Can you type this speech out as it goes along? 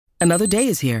Another day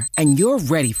is here, and you're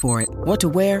ready for it. What to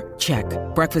wear? Check.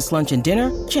 Breakfast, lunch, and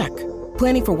dinner? Check.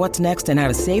 Planning for what's next and how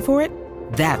to save for it?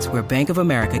 That's where Bank of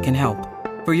America can help.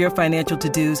 For your financial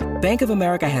to-dos, Bank of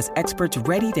America has experts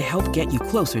ready to help get you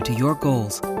closer to your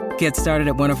goals. Get started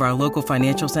at one of our local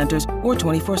financial centers or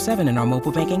 24/7 in our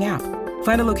mobile banking app.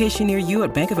 Find a location near you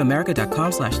at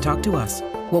bankofamerica.com/talktous.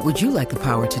 What would you like the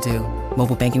power to do?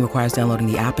 Mobile banking requires downloading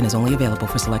the app and is only available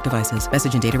for select devices.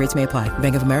 Message and data rates may apply.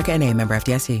 Bank of America N.A., member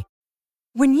FDIC.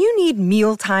 When you need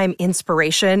mealtime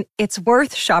inspiration, it's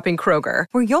worth shopping Kroger,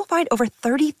 where you'll find over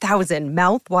 30,000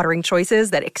 mouth-watering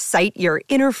choices that excite your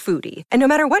inner foodie. And no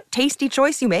matter what tasty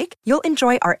choice you make, you'll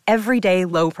enjoy our everyday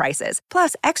low prices,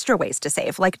 plus extra ways to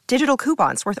save, like digital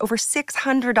coupons worth over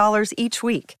 $600 each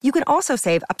week. You can also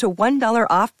save up to $1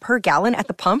 off per gallon at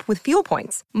the pump with fuel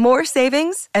points. More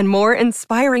savings and more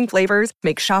inspiring flavors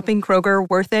make shopping Kroger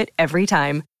worth it every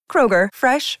time. Kroger,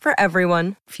 fresh for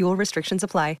everyone. Fuel restrictions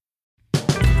apply.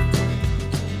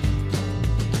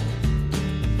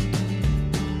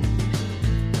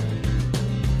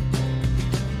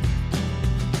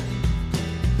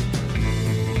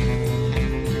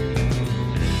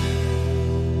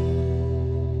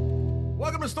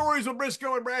 Welcome to Stories with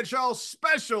Briscoe and Bradshaw,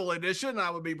 special edition.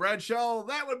 I would be Bradshaw.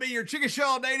 That would be your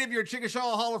Chickasaw native, your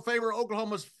Chickasaw Hall of Famer,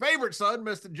 Oklahoma's favorite son,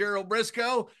 Mr. Gerald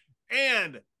Briscoe.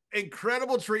 And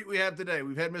incredible treat we have today.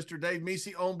 We've had Mr. Dave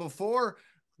Mecey on before,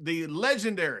 the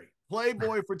legendary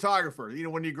Playboy photographer. You know,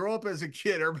 when you grow up as a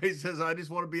kid, everybody says, I just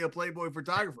want to be a Playboy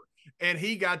photographer. And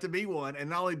he got to be one, and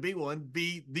not only be one,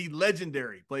 be the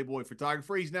legendary Playboy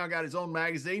photographer. He's now got his own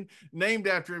magazine named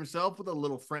after himself with a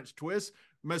little French twist,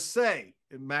 Mecey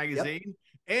magazine.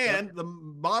 Yep. And the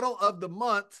model of the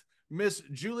month, Miss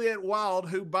Juliet Wilde,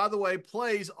 who, by the way,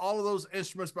 plays all of those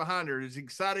instruments behind her. It's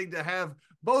exciting to have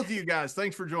both of you guys.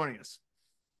 Thanks for joining us.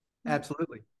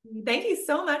 Absolutely. Thank you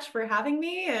so much for having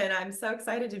me, and I'm so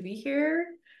excited to be here.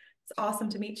 It's awesome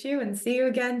to meet you and see you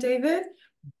again, David.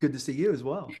 Good to see you as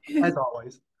well, as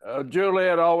always.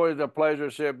 Juliet, always a pleasure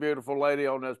to see a beautiful lady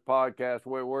on this podcast.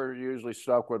 We're usually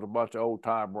stuck with a bunch of old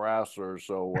time wrestlers,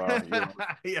 so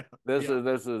this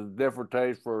is a different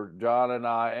taste for John and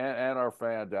I and our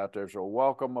fans out there. So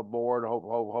welcome aboard.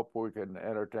 Hope we can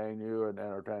entertain you and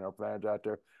entertain our fans out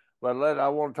there. But I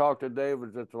want to talk to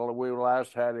David. Since we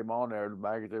last had him on there, the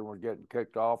magazine was getting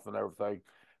kicked off and everything.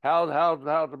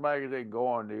 How's the magazine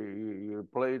going? You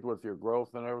pleased with your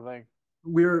growth and everything?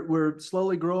 We're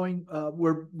slowly growing.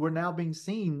 We're now being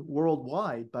seen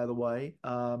worldwide, by the way.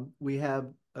 We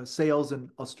have sales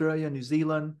in Australia, New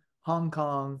Zealand, Hong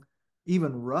Kong,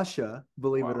 even Russia,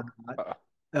 believe it or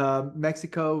not,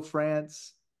 Mexico,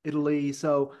 France, Italy.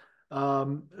 So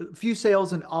a few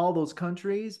sales in all those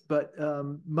countries, but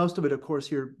most of it, of course,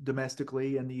 here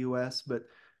domestically in the U.S. But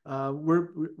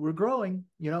we're growing,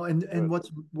 you know, and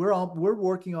we're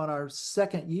working on our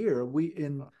second year.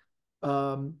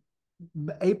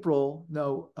 April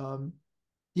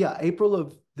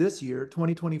of this year,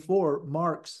 2024,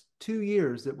 marks 2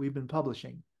 years that we've been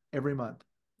publishing every month.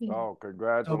 Oh,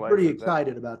 congratulations. I'm pretty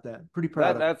excited about that. Pretty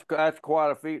proud of it. That's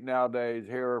quite a feat nowadays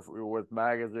here with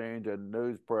magazines and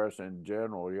news press in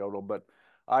general, you know, but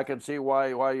I can see why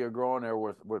you're growing there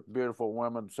with beautiful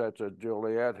women such as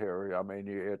Juliet here. I mean,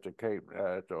 it's a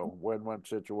win-win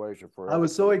situation for us. I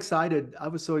was so excited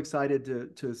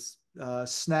to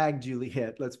snag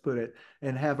Juliet, let's put it,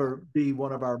 and have her be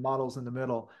one of our models in the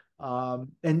middle. And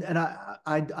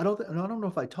I don't know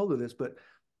if I told her this, but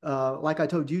like I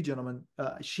told you, gentlemen,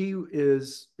 she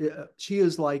is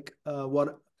like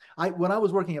when I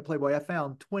was working at Playboy, I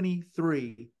found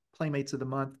 23 Playmates of the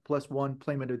Month plus one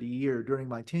Playmate of the Year during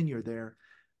my tenure there,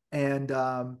 and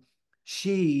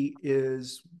she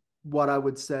is what I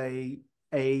would say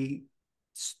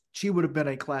she would have been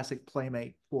a classic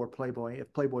Playmate for Playboy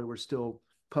if Playboy were still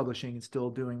publishing and still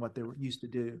doing what they were used to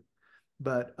do.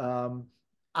 But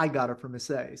I got her from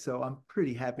Mecey, so I'm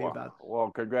pretty happy about it. Well,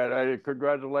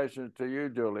 congratulations to you,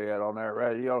 Juliet, on that.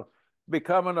 Right? You know,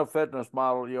 becoming a fitness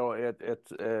model, you know,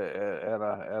 it's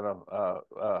a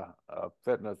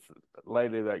fitness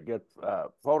lady that gets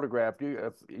photographed.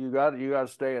 You got to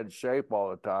stay in shape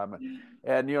all the time,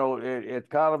 and you know it's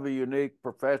kind of a unique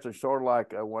profession, sort of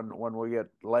like when we get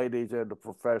ladies into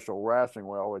professional wrestling.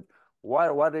 We always,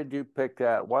 why did you pick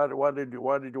that? Why did you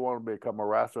want to become a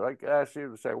wrestler? I asked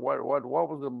you to say what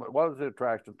was the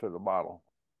attraction to the model?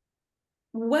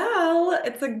 Well,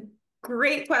 it's a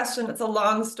great question. It's a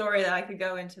long story that I could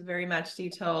go into very much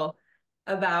detail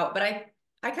about, but I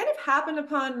kind of happened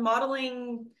upon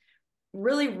modeling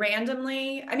really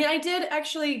randomly. I mean, I did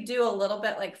actually do a little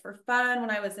bit like for fun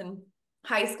when I was in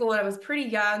high school and I was pretty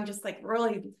young, just like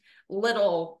really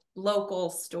little local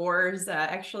stores.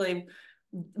 Actually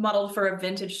modeled for a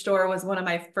vintage store was one of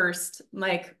my first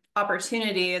like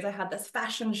opportunities. I had this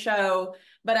fashion show,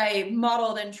 but I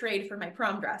modeled and traded for my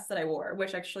prom dress that I wore,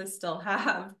 which I actually still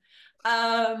have.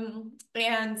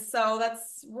 And so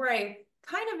that's where I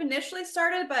kind of initially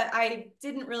started, but I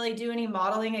didn't really do any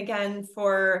modeling again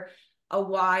for a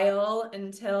while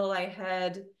until I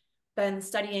had been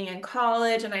studying in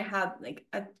college and I had like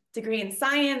a degree in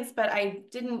science, but I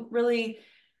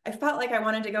felt like I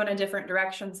wanted to go in a different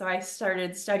direction. So I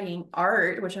started studying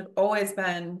art, which I've always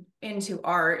been into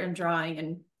art and drawing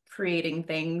and creating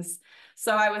things.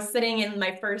 So I was sitting in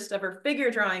my first ever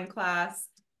figure drawing class,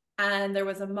 and there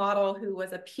was a model who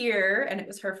was a peer, and it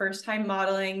was her first time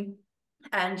modeling.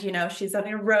 And, you know, she's in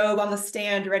a robe on the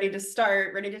stand, ready to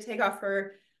start, ready to take off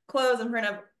her clothes in front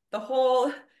of the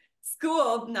whole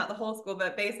school, not the whole school,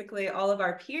 but basically all of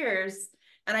our peers.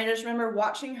 And I just remember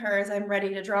watching her as I'm ready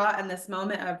to draw, and this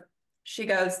moment of, she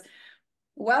goes,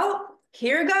 well,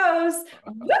 here goes,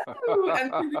 woo! And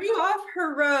threw off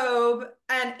her robe.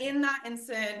 And in that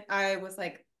instant, I was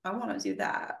like, I want to do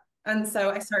that. And so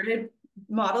I started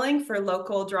modeling for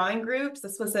local drawing groups.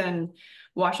 This was in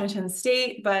Washington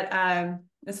State, but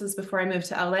this was before I moved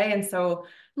to LA. And so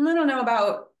I don't know,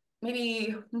 about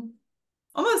maybe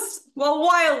almost, well, a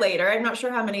while later, I'm not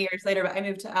sure how many years later, but I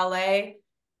moved to LA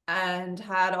and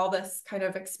had all this kind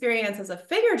of experience as a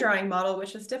figure drawing model,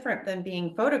 which is different than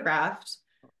being photographed,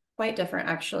 quite different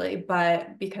actually.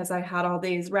 But because I had all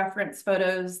these reference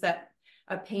photos that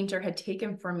a painter had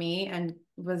taken for me and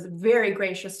was very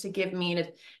gracious to give me to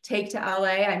take to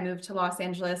LA. I moved to Los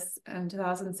Angeles in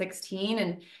 2016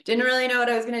 and didn't really know what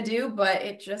I was going to do, but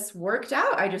it just worked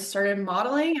out. I just started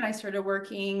modeling and I started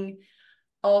working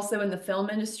also in the film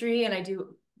industry, and I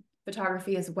do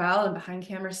photography as well, and behind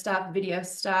camera stuff, video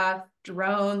stuff,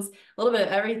 drones, a little bit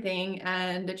of everything.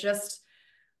 And it just,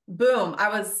 boom, I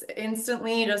was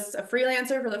instantly just a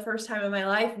freelancer for the first time in my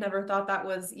life. Never thought that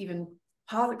was even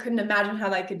possible. Couldn't imagine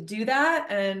how I could do that.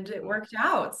 And it worked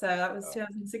out. So that was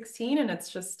 2016, and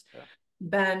it's just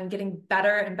been getting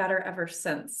better and better ever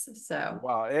since. So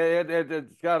wow,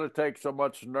 it's got to take so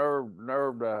much nerve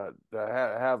to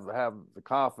have the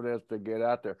confidence to get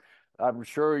out there. I'm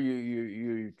sure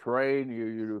you train,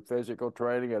 you do physical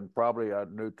training and probably a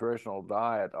nutritional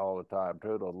diet all the time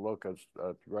too to look as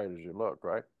great as you look,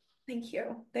 right? Thank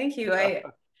you.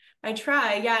 I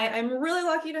try. Yeah, I'm really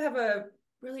lucky to have a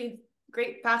really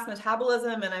great fast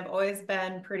metabolism, and I've always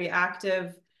been pretty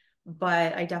active,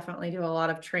 but I definitely do a lot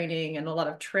of training and a lot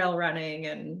of trail running,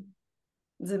 and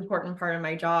it's an important part of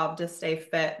my job to stay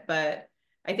fit. But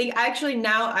I think actually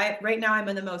right now I'm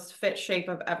in the most fit shape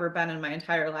I've ever been in my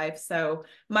entire life. So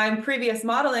my previous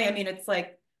modeling, I mean, it's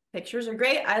like pictures are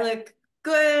great. I look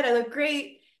good. I look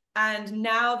great. And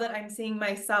now that I'm seeing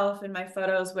myself in my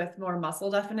photos with more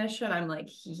muscle definition, I'm like,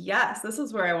 yes, this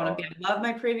is where I want to be. I love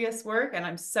my previous work, and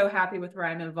I'm so happy with where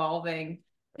I'm evolving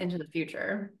into the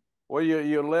future. Well,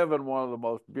 you live in one of the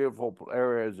most beautiful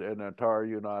areas in the entire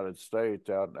United States,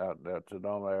 out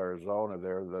Sonoma, Arizona.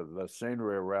 There, the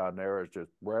scenery around there is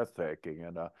just breathtaking,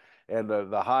 and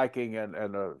the hiking and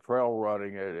the trail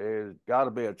running, it's got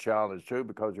to be a challenge too,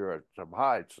 because you're at some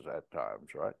heights at times,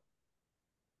 right?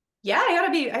 Yeah,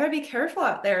 I gotta be careful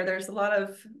out there. There's a lot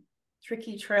of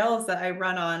tricky trails that I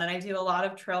run on, and I do a lot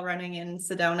of trail running in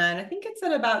Sedona, and I think it's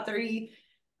at about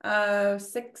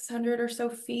 600 or so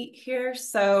feet here.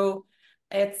 So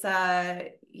it's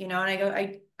you know, and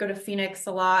I go to Phoenix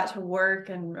a lot to work,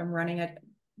 and I'm running at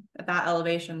that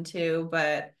elevation too.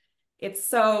 But it's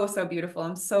so beautiful.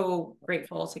 I'm so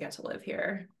grateful to get to live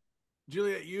here.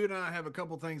 Juliet, you and I have a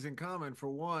couple things in common. For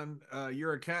one,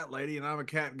 you're a cat lady and I'm a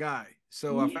cat guy.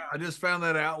 So I just found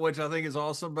that out, which I think is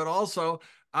awesome. But also,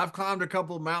 I've climbed a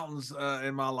couple of mountains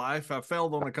in my life. I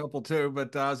failed on a couple too,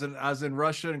 but I was in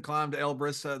Russia and climbed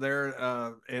Elbrus there,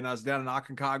 and I was down in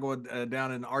Aconcagua,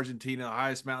 down in Argentina, the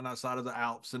highest mountain outside of the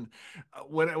Alps. And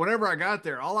whenever I got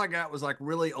there, all I got was like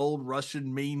really old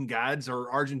Russian mean guides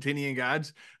or Argentinian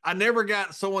guides. I never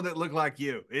got someone that looked like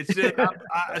you. It's just,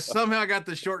 I somehow got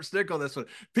the short stick on this one.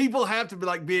 People have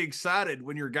to be excited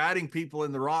when you're guiding people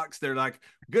in the rocks. They're like,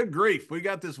 good grief, we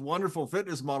got this wonderful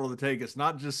fitness model to take us,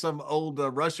 not just some old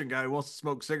Russian guy who wants to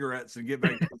smoke cigarettes and get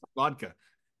back to vodka.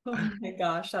 Oh my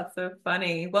gosh, that's so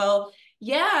funny. Well,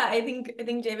 yeah, I think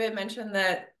David mentioned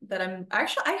that I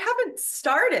haven't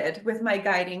started with my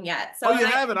guiding yet. So you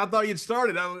haven't? I thought you'd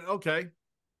started. Okay.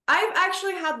 I've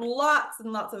actually had lots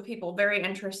and lots of people very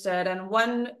interested, and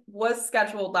one was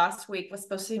scheduled last week, was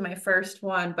supposed to be my first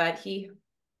one, but he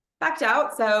backed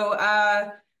out. So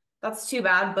that's too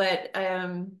bad. But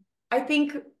I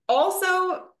think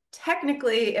also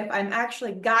technically, if I'm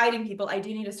actually guiding people, I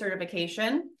do need a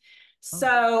certification.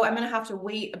 So I'm going to have to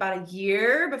wait about a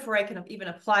year before I can even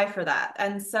apply for that.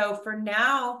 And so for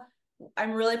now,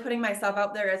 I'm really putting myself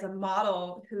out there as a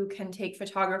model who can take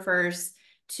photographers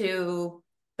to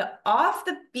the off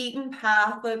the beaten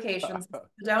path locations.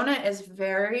 Sedona is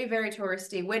very, very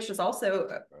touristy, which is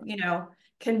also, you know,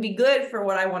 can be good for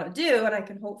what I want to do. And I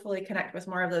can hopefully connect with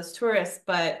more of those tourists.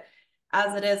 But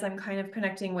as it is, I'm kind of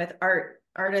connecting with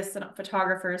artists and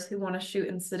photographers who want to shoot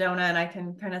in Sedona, and I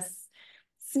can kind of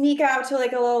sneak out to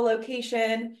like a little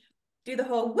location, do the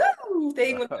whole woo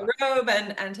thing with the robe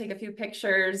and take a few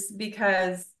pictures,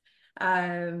 because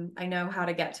I know how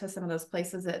to get to some of those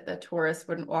places that the tourists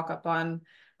wouldn't walk up on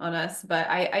us. But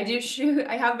I do shoot,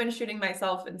 I have been shooting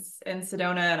myself in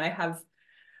Sedona, and I have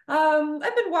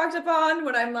I've been walked up on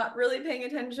when I'm not really paying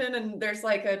attention, and there's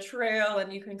like a trail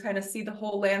and you can kind of see the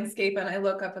whole landscape, and I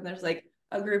look up and there's like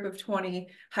a group of 20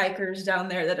 hikers down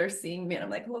there that are seeing me, and I'm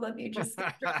like, well, let me just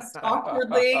dress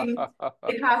awkwardly, and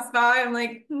they pass by. I'm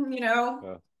like, you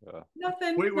know,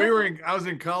 nothing. I was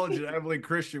in college at Abilene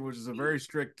Christian, which is a very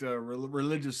strict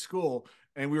religious school,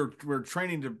 and we're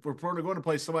training we're going to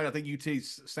play somebody, I think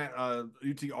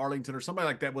UT Arlington or somebody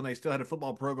like that, when they still had a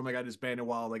football program. They got disbanded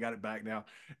while they got it back now.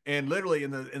 And literally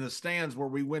in the stands where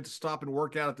we went to stop and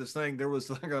work out at this thing, there was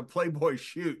like a Playboy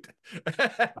shoot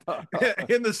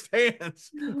in the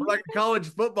stands for like a college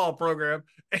football program.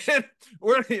 And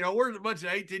we're a bunch of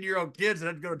 18-year-old kids that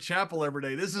had to go to chapel every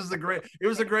day. It was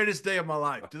the greatest day of my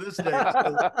life. To this day,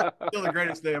 it's still the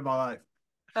greatest day of my life.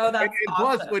 Oh, that's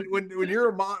awesome. Plus, when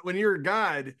you're a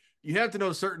guide, you have to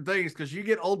know certain things, because you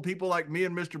get old people like me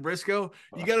and Mr. Briscoe.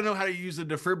 You got to know how to use a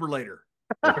defibrillator.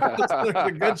 There's a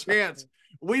good chance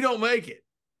we don't make it.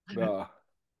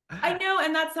 I know,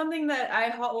 and that's something that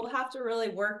I will have to really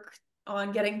work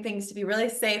on, getting things to be really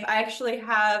safe. I actually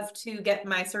have to get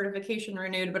my certification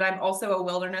renewed, but I'm also a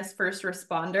wilderness first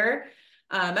responder.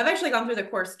 I've actually gone through the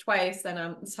course twice,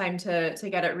 and it's time to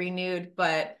get it renewed.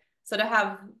 But so to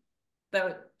have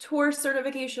the tour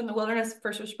certification, the wilderness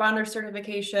first responder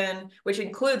certification, which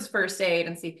includes first aid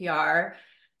and CPR.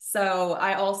 So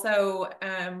I also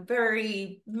am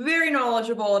very, very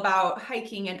knowledgeable about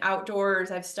hiking and outdoors.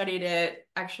 I've studied it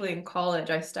actually in college.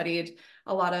 I studied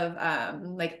a lot of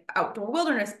like outdoor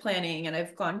wilderness planning, and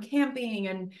I've gone camping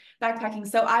and backpacking.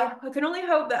 So I can only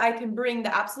hope that I can bring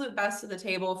the absolute best to the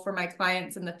table for my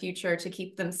clients in the future, to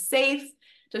keep them safe,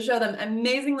 to show them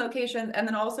amazing locations, and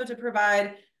then also to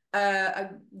provide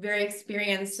a very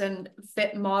experienced and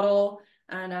fit model.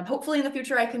 And hopefully in the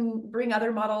future I can bring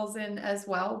other models in as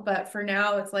well. But for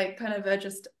now, it's like kind of a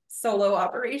just solo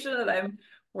operation that I'm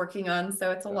working on.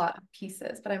 So it's a lot of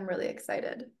pieces, but I'm really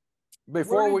excited.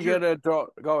 Before we get into,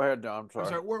 go ahead, Don. I'm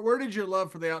sorry. Where did your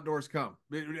love for the outdoors come?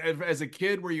 As a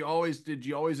kid, did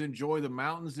you always enjoy the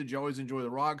mountains? Did you always enjoy the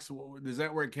rocks? Is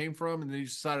that where it came from? And then you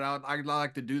decided, I'd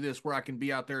like to do this where I can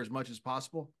be out there as much as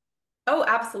possible? Oh,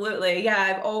 absolutely. Yeah,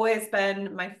 I've always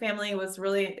been, my family was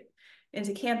really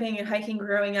into camping and hiking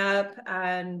growing up,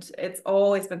 and it's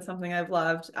always been something I've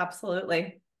loved.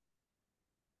 Absolutely.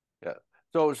 Yeah.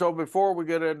 So before we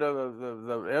get into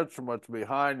the instruments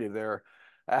behind you there,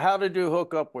 how did you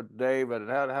hook up with David, and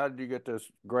how did you get this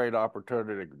great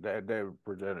opportunity that David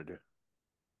presented you?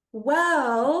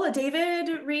 Well,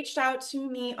 David reached out to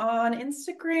me on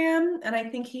Instagram, and I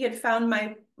think he had found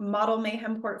my Model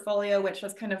Mayhem portfolio, which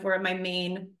was kind of where my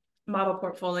main model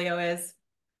portfolio is.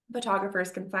 Photographers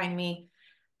can find me.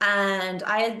 And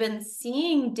I had been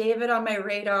seeing David on my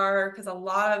radar because a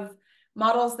lot of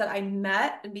models that I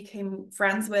met and became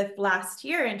friends with last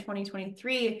year in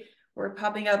 2023 were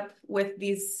popping up with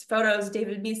these photos.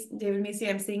 David Mecey,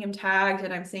 I'm seeing him tagged,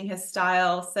 and I'm seeing his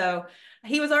style. So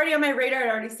he was already on my radar. I'd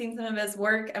already seen some of his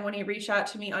work. And when he reached out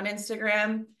to me on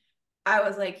Instagram, I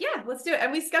was like, yeah, let's do it.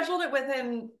 And we scheduled it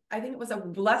within, I think it was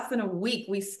less than a week.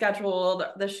 We scheduled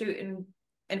the shoot in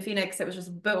Phoenix. It was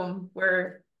just boom,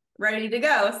 we're ready to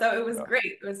go. So it was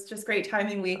great. It was just great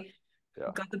timing. We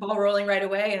got the ball rolling right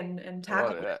away and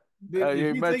tackled it.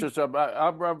 You mentioned something.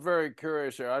 I'm very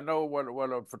curious here. I know when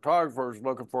a photographer is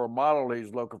looking for a model,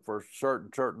 he's looking for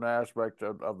certain aspects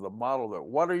of the model.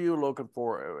 What are you looking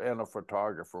for in a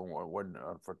photographer when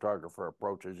a photographer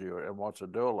approaches you and wants to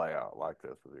do a layout like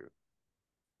this with you?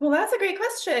 Well, that's a great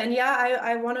question. Yeah,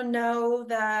 I want to know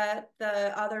that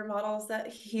the other models that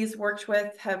he's worked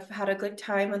with have had a good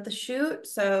time at the shoot.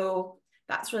 So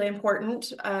that's really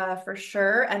important for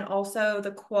sure. And also the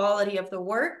quality of the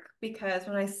work, because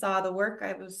when I saw the work,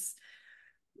 I was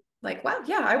like, wow,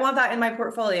 yeah, I want that in my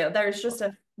portfolio. There's just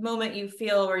a moment you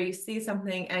feel where you see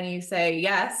something and you say,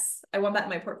 yes, I want that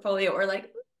in my portfolio, or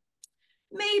like,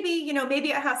 maybe, maybe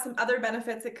it has some other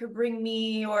benefits it could bring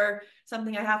me, or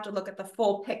something. I have to look at the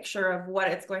full picture of what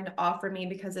it's going to offer me,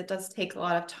 because it does take a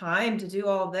lot of time to do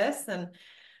all this.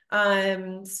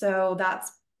 And so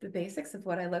that's the basics of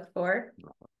what I look for.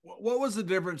 What was the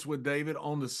difference with David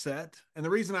on the set? And the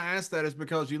reason I ask that is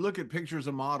because you look at pictures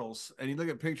of models and you look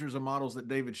at pictures of models that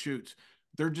David shoots.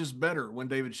 They're just better when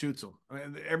David shoots them. I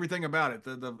mean, everything about it,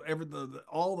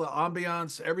 all the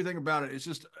ambiance, everything about it, it's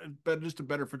just a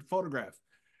better photograph.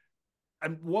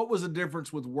 And what was the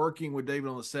difference with working with David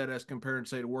on the set as compared,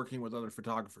 say, to working with other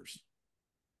photographers?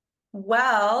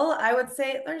 Well, I would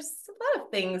say there's a lot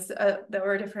of things that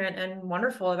were different and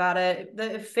wonderful about it.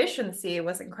 The efficiency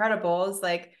was incredible. It's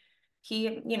like he,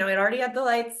 it already had the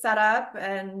lights set up,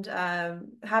 and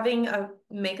having a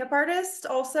makeup artist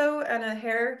also, and a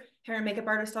hair and makeup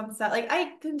artist on set. Like,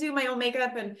 I can do my own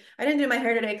makeup, and I didn't do my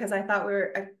hair today because I thought we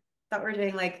were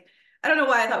doing, like, I don't know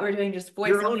why I thought we were doing just voice.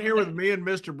 You're on here with me and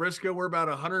Mr. Briscoe. We're about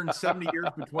 170 years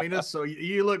between us, so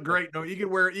you look great. No, you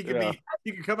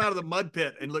can come out of the mud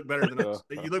pit and look better than us.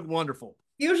 You look wonderful.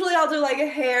 Usually I'll do like a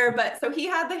hair, but so he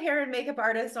had the hair and makeup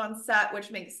artist on set,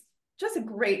 which makes just a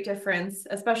great difference,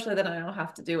 especially that I don't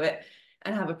have to do it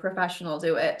and have a professional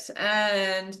do it.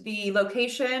 And the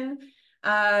location,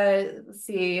 let's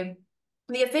see,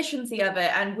 the efficiency of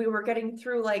it. And we were getting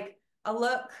through like a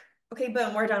look, okay,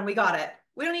 boom, we're done. We got it.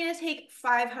 We don't need to take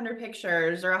 500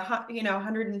 pictures or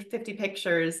 150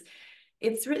 pictures.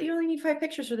 It's really, you only need 5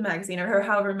 pictures for the magazine, or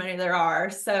however many there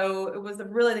are. So it was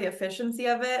really the efficiency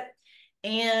of it,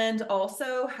 and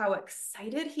also how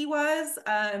excited he was.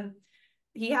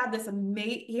 He has this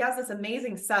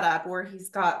amazing setup where he's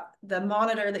got the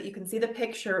monitor that you can see the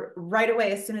picture right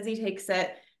away as soon as he takes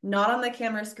it, not on the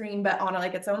camera screen, but on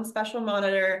like its own special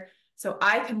monitor. So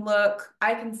I can look,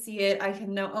 I can see it, I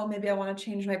can know, oh, maybe I want to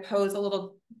change my pose a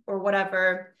little or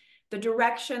whatever. The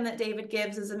direction that David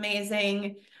gives is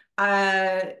amazing.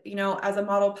 As a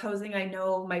model posing, I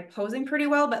know my posing pretty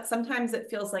well, but sometimes it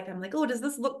feels like I'm like, oh, does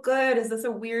this look good? Is this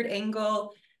a weird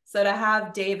angle? So to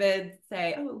have David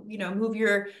say, oh, move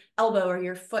your elbow or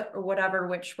your foot or whatever,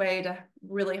 which way, to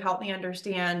really help me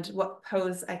understand what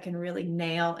pose I can really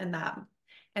nail in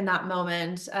that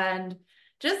moment. And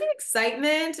just the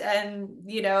excitement, and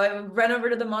I would run over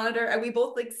to the monitor and we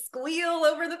both like squeal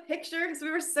over the picture because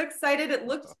we were so excited. It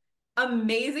looked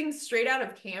amazing straight out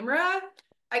of camera.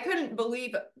 I couldn't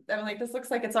believe it. I'm like, this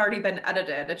looks like it's already been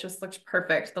edited. It just looked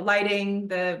perfect. The lighting,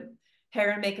 the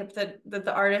hair and makeup that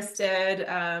the artist did,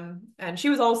 and she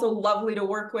was also lovely to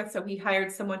work with. So he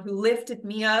hired someone who lifted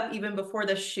me up even before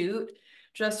the shoot.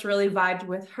 Just really vibed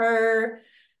with her.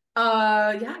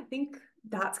 Yeah, I think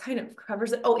that's kind of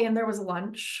covers it. Oh, and there was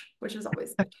lunch, which is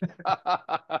always good.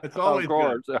 It's always of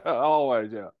course, good.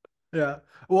 always, yeah. Yeah.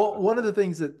 Well, one of the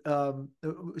things that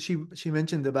she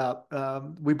mentioned about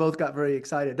we both got very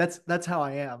excited. That's how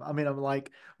I am. I mean, I'm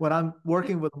like, when I'm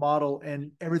working with a model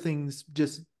and everything's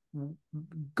just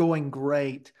going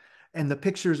great and the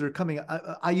pictures are coming,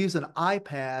 I use an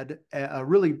iPad, an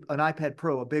iPad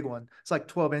Pro, a big one. It's like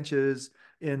 12 inches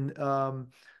in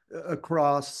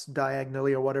across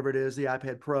diagonally or whatever it is, the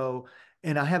iPad Pro,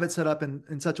 and I have it set up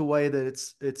in such a way that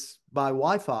it's by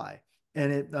Wi-Fi,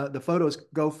 and the photos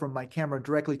go from my camera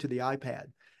directly to the iPad,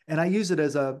 and I use it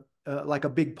as like a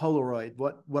big Polaroid.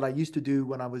 What I used to do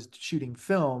when I was shooting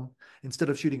film, instead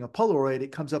of shooting a Polaroid,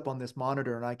 it comes up on this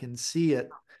monitor and I can see it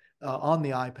on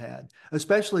the iPad.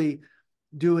 Especially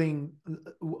doing,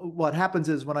 what happens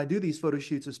is when I do these photo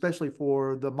shoots, especially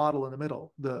for the model in the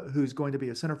middle, who's going to be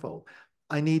a centerfold,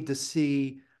 I need to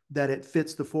see that it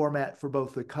fits the format for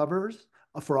both the covers,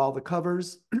 for all the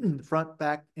covers, front,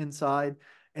 back, inside.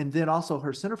 And then also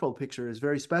her centerfold picture is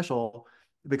very special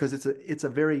because it's a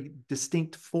very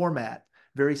distinct format,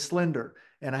 very slender.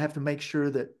 And I have to make sure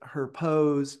that her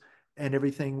pose and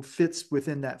everything fits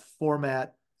within that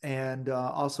format. And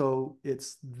also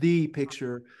it's the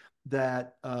picture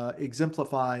that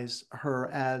exemplifies her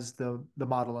as the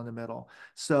model in the middle.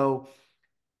 So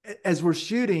as we're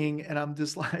shooting, and I'm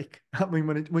just like, I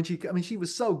mean, she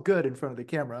was so good in front of the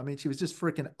camera. I mean, she was just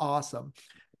freaking awesome.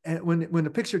 And when the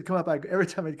picture would come up, every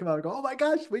time it'd come out, I go, oh my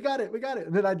gosh, we got it.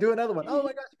 And then I'd do another one. Oh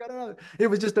my gosh, we got another. It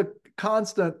was just a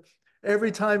constant,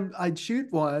 every time I'd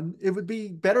shoot one, it would be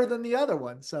better than the other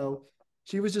one. So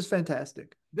she was just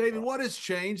fantastic. David, what has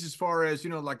changed as far as,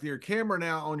 like your camera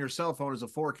now on your cell phone is a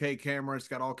 4K camera. It's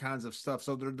got all kinds of stuff.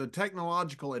 So the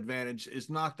technological advantage is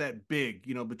not that big,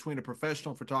 between a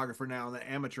professional photographer now and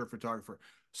the amateur photographer.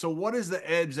 So what is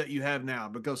the edge that you have now?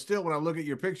 Because still, when I look at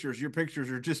your pictures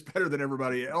are just better than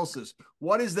everybody else's.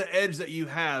 What is the edge that you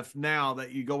have now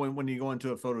that you go in when you go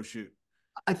into a photo shoot?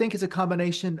 I think it's a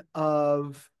combination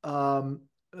of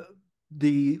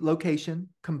the location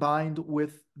combined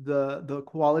with the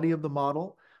quality of the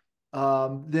model.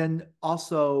 Then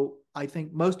also, I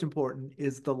think most important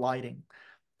is the lighting.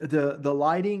 The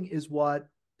lighting is what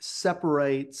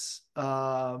separates,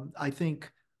 I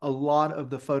think, a lot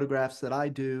of the photographs that I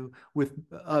do with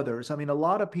others. I mean, a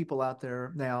lot of people out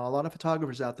there now, a lot of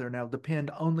photographers out there now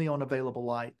depend only on available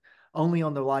light, only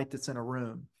on the light that's in a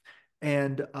room.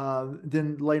 And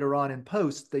then later on in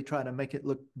post, they try to make it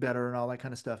look better and all that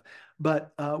kind of stuff.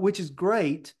 But which is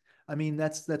great. I mean,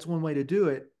 that's one way to do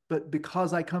it. But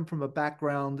because I come from a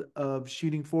background of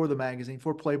shooting for the magazine,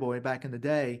 for Playboy back in the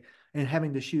day, and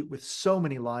having to shoot with so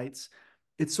many lights,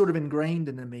 it's sort of ingrained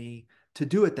into me to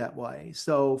do it that way.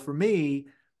 So for me,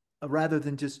 rather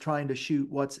than just trying to shoot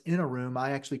what's in a room,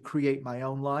 I actually create my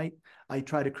own light. I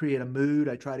try to create a mood.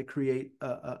 I try to create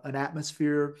an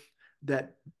atmosphere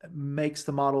that makes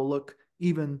the model look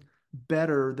even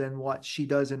better than what she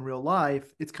does in real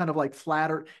life. It's kind of like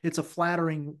it's a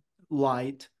flattering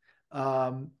light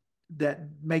that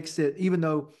makes it, even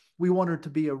though we want her to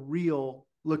be a real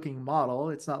looking model,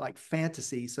 it's not like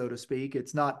fantasy, so to speak.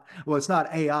 It's not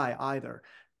AI either.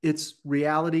 It's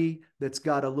reality that's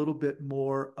got a little bit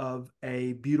more of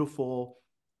a beautiful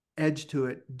edge to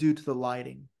it due to the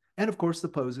lighting. And of course the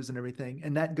poses and everything.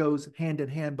 And that goes hand in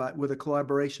hand with a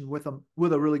collaboration with a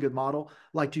really good model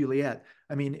like Juliet.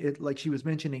 I mean, like she was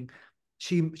mentioning,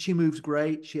 she moves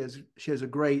great. She has a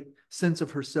great sense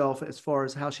of herself as far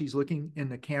as how she's looking in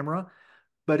the camera.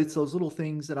 But it's those little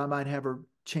things that I might have her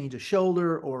change a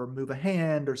shoulder or move a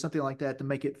hand or something like that to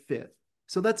make it fit.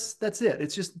 So that's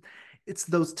it. It's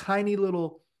those tiny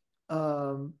little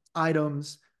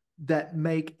items that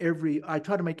I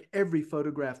try to make every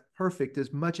photograph perfect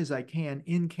as much as I can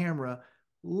in camera,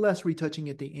 less retouching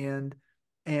at the end.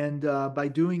 And by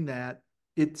doing that,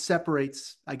 it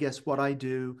separates, I guess, what I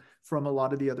do from a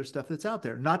lot of the other stuff that's out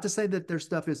there. Not to say that their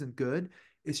stuff isn't good.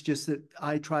 It's just that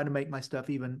I try to make my stuff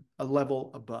even a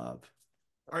level above.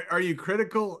 Are you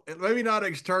critical? Maybe not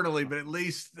externally, but at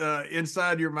least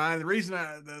inside your mind. The reason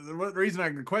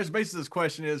the question, basis of this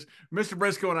question is, Mr.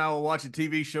 Briscoe and I will watch a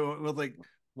TV show and we'll think,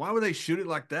 why would they shoot it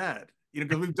like that? You know,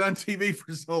 because we've done TV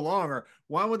for so long, or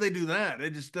why would they do that?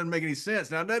 It just doesn't make any sense.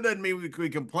 Now, that doesn't mean we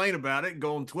complain about it and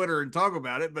go on Twitter and talk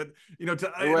about it, but, you know,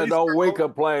 we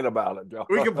complain about it, Joe.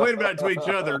 We complain about it to each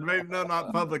other, maybe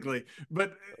not publicly,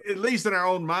 but at least in our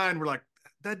own mind, we're like,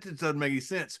 that just doesn't make any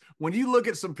sense. When you look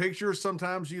at some pictures,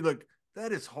 sometimes you look,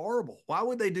 that is horrible. Why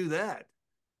would they do that?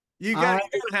 You got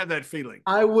to have that feeling.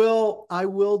 I will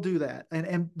do that.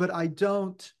 But I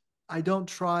don't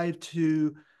try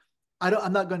to,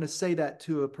 I'm not going to say that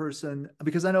to a person,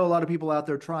 because I know a lot of people out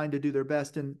there trying to do their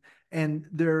best and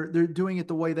they're doing it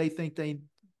the way they think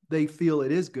they feel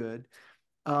it is good.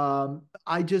 I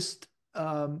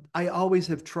always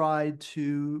have tried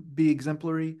to be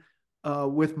exemplary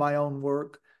with my own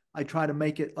work. I try to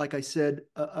make it, like I said,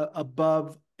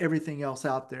 above everything else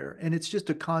out there. And it's just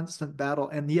a constant battle.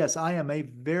 And yes, I'm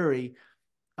very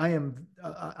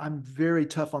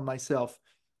tough on myself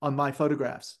on my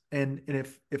photographs. And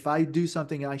if I do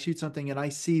something and I shoot something and I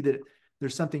see that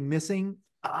there's something missing,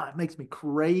 it makes me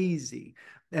crazy.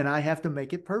 And I have to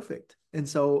make it perfect. And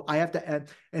so I have to add,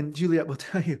 and Juliet will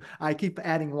tell you, I keep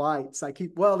adding lights.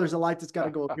 There's a light that's got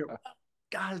to go up here.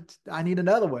 God, I need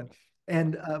another one.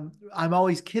 And I'm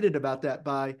always kidded about that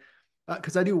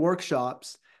because I do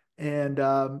workshops, and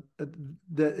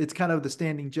it's kind of the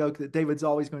standing joke that David's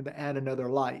always going to add another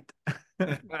light.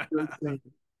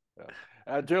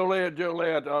 Juliet,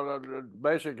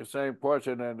 basically the same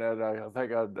question, and I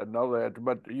think I know that,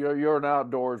 but you're an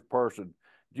outdoors person.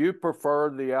 Do you prefer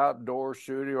the outdoor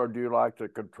shooting, or do you like the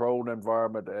controlled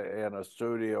environment in a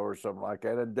studio or something like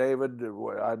that? And David,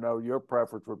 I know your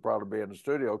preference would probably be in the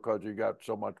studio because you got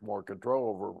so much more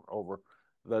control over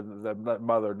the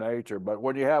Mother Nature. But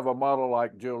when you have a model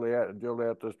like Juliet, and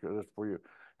Juliet, this for you,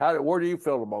 where do you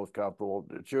feel the most comfortable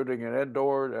shooting in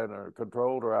indoors and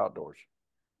controlled or outdoors?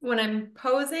 When I'm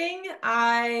posing,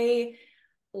 I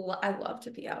love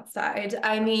to be outside.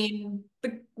 I mean,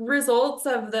 the results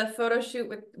of the photo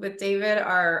shoot with David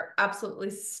are absolutely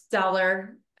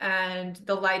stellar, and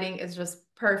the lighting is just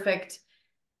perfect.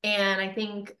 And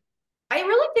I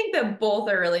really think that both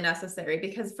are really necessary,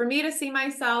 because for me to see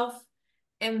myself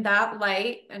in that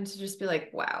light and to just be like,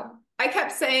 wow, I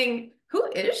kept saying,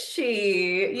 who is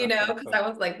she? You know, because I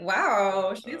was like,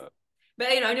 wow,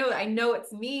 but you know, I know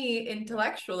it's me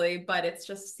intellectually, but it's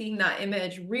just seeing that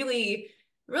image really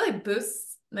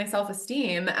boosts my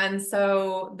self-esteem. And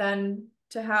so then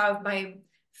to have my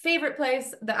favorite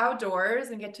place, the outdoors,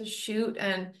 and get to shoot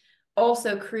and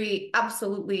also create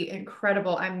absolutely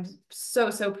incredible. I'm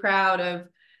so proud of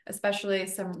especially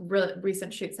some really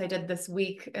recent shoots I did this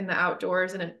week in the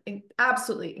outdoors in an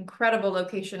absolutely incredible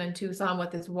location in Tucson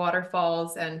with its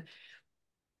waterfalls. And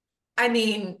I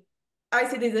mean, I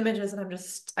see these images and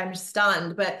I'm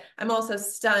stunned, but I'm also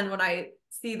stunned when I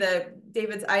see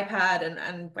David's iPad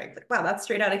and like, wow, that's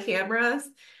straight out of cameras.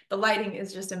 The lighting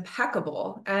is just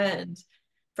impeccable. And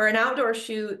for an outdoor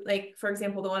shoot, like for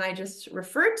example, the one I just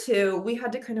referred to, we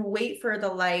had to kind of wait for the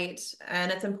light, and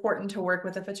it's important to work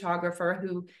with a photographer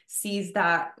who sees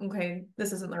that, okay,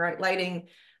 this isn't the right lighting.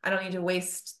 I don't need to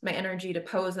waste my energy to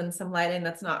pose in some lighting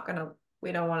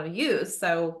we don't want to use.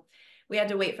 So we had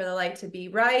to wait for the light to be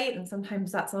right. And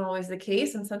sometimes that's not always the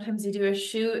case. And sometimes you do a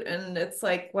shoot and it's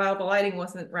like, wow, the lighting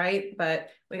wasn't right, but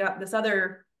we got this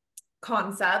other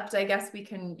concept. I guess we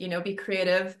can, be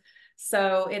creative.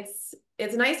 So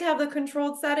it's nice to have the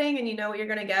controlled setting and you know what you're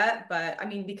going to get. But I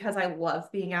mean, because I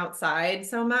love being outside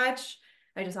so much,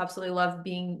 I just absolutely love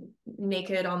being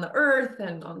naked on the earth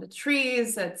and on the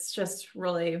trees. It's just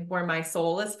really where my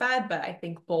soul is fed. But I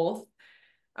think both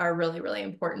are really, really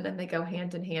important, and they go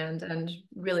hand in hand and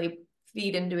really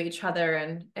feed into each other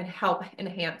and help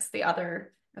enhance the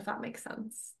other, if that makes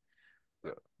sense.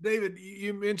 David,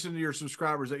 you mentioned your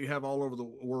subscribers that you have all over the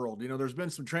world. There's been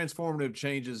some transformative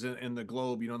changes in the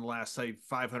globe, in the last, say,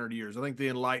 500 years. I think the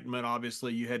Enlightenment,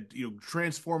 obviously, you had,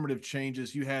 transformative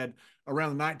changes. You had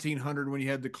around 1900 when you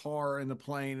had the car and the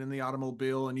plane and the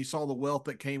automobile, and you saw the wealth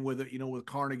that came with it, with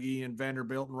Carnegie and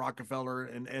Vanderbilt and Rockefeller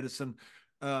and Edison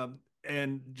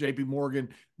and JP Morgan.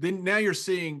 Then now you're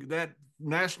seeing that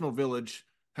national village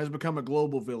has become a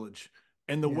global village.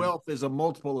 And the wealth is a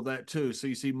multiple of that too. So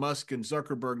you see Musk and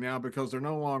Zuckerberg now, because they're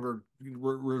no longer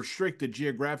restricted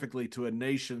geographically to a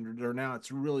nation.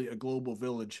 It's really a global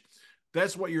village.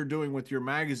 That's what you're doing with your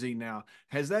magazine now.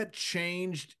 Has that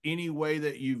changed any way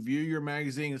that you view your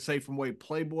magazine, and say from way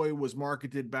Playboy was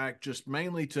marketed back just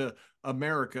mainly to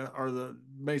America or the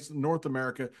North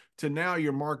America, to now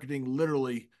you're marketing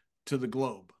literally to the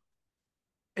globe?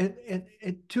 And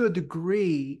to a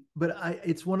degree, but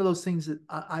it's one of those things that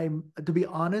I'm, to be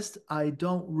honest, I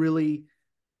don't really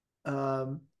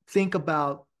think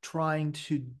about trying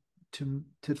to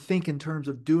think in terms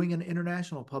of doing an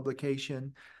international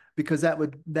publication, because that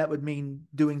would mean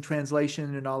doing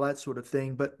translation and all that sort of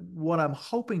thing. But what I'm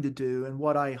hoping to do, and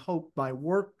what I hope my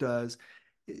work does,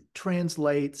 it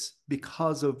translates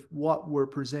because of what we're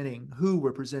presenting, who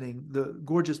we're presenting, the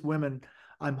gorgeous women.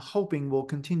 I'm hoping will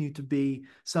continue to be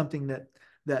something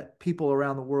that people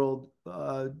around the world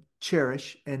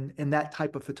cherish, and that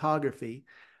type of photography.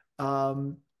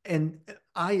 And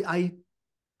I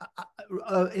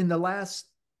in the last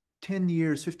 10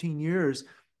 years, 15 years,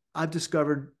 I've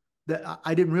discovered that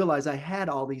I didn't realize I had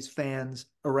all these fans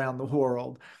around the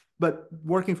world. But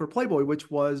working for Playboy,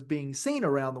 which was being seen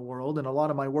around the world, and a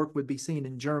lot of my work would be seen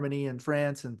in Germany and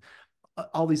France and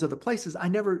all these other places,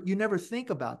 you never think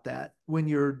about that when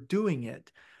you're doing it.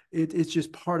 It's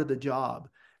just part of the job.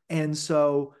 And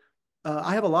so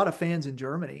I have a lot of fans in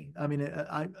Germany. I mean,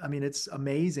 it's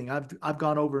amazing. I've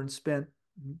gone over and spent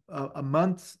a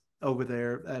month over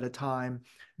there at a time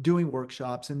doing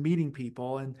workshops and meeting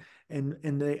people, and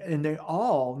they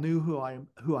all knew who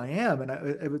I am.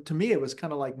 And to me, it was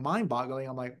kind of like mind boggling.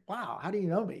 I'm like, wow, how do you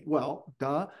know me? Well,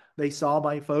 duh. They saw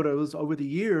my photos over the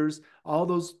years, all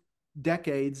those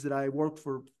decades that I worked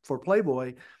for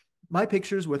Playboy. My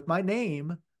pictures with my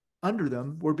name under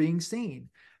them were being seen.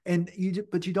 But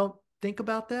you don't think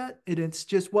about that. And it's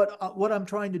just what I'm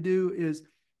trying to do is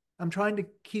I'm trying to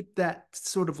keep that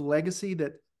sort of legacy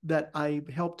that I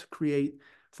helped create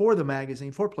for the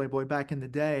magazine, for Playboy back in the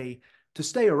day, to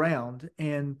stay around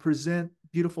and present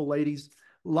beautiful ladies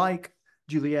like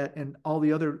Juliet and all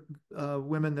the other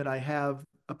women that I have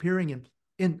appearing in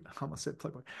I almost said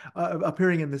Playboy,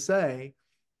 appearing in Mecey,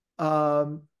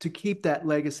 to keep that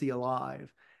legacy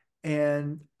alive.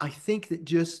 And I think that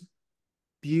just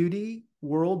beauty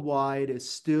worldwide is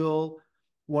still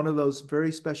one of those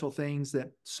very special things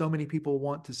that so many people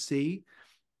want to see.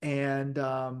 And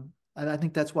I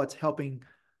think that's what's helping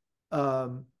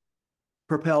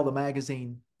propel the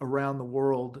magazine around the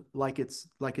world like it's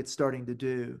starting to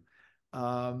do.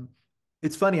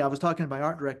 It's funny, I was talking to my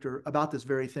art director about this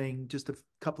very thing just a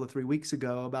couple of 3 weeks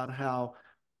ago, about how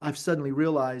I've suddenly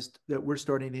realized that we're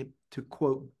starting to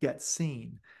quote, get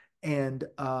seen. And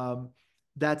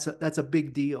that's a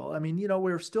big deal. I mean,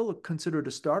 we're still considered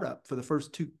a startup for the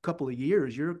first couple of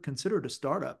years. You're considered a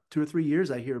startup 2 or 3 years,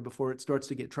 I hear, before it starts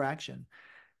to get traction.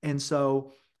 And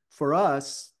so for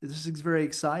us, this is very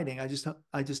exciting. I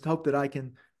just hope that I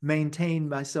can maintain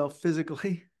myself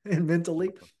physically and mentally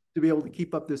to be able to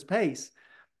keep up this pace.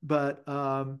 But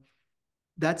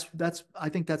I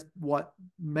think that's what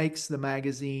makes the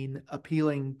magazine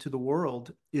appealing to the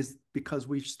world, is because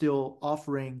we're still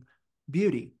offering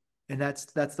beauty, and that's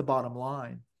the bottom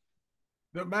line.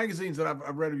 The magazines that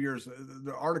I've read of yours,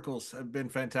 the articles have been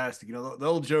fantastic. You know, the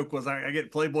old joke was I get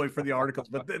Playboy for the articles,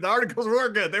 but the articles were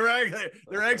good. They're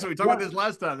excellent. We talked about this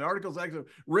last time. The articles actually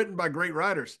written by great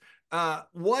writers.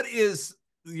 What is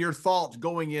your thoughts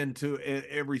going into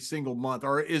every single month?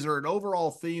 Or is there an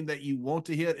overall theme that you want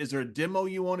to hit? Is there a demo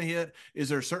you want to hit? Is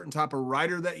there a certain type of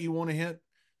writer that you want to hit?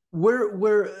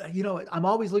 We're you know, I'm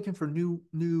always looking for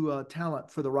new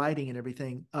talent for the writing and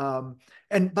everything.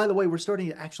 And by the way, we're starting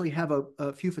to actually have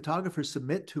a few photographers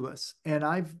submit to us, and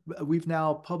we've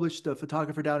now published a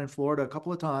photographer down in Florida a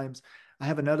couple of times. I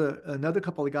have another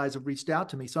couple of guys have reached out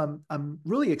to me, so I'm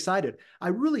really excited. I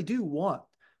really do want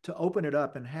to open it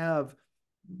up and have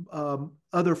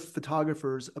other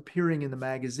photographers appearing in the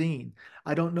magazine.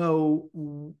 I don't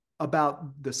know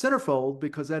about the centerfold,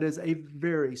 because that is a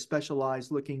very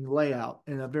specialized looking layout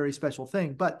and a very special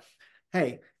thing. But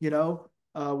hey, you know,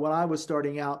 when I was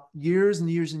starting out years and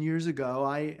years and years ago,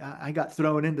 I got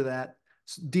thrown into that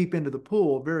deep into the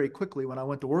pool very quickly when I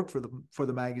went to work for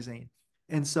the magazine,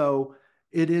 and so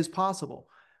it is possible.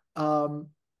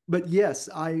 But yes,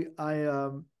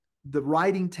 the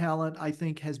writing talent, I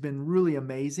think, has been really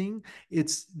amazing.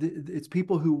 It's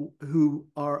people who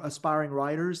are aspiring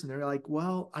writers, and they're like,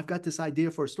 well, I've got this idea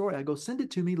for a story. I go, send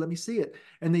it to me, let me see it.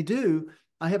 And they do.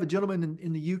 I have a gentleman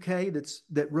in the UK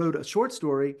that wrote a short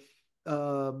story,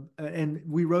 and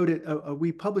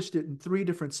we published it in 3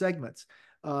 different segments.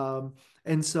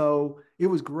 And so it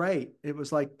was great. It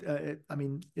was like,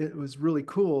 it was really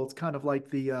cool. It's kind of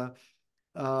like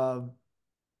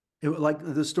like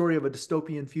the story of a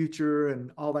dystopian future and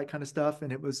all that kind of stuff.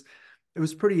 And it was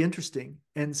pretty interesting.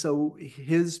 And so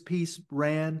his piece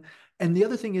ran. And the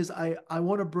other thing is I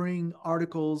want to bring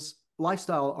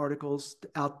lifestyle articles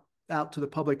out to the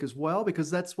public as well, because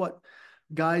that's what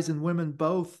guys and women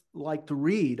both like to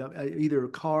read, either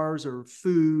cars or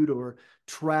food or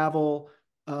travel.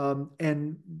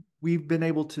 And we've been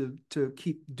able to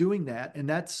keep doing that.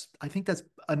 And I think that's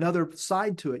another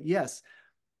side to it. Yes,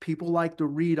 people like to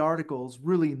read articles,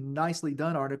 really nicely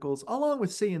done articles, along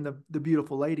with seeing the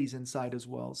beautiful ladies inside as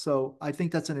well. So I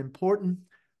think that's an important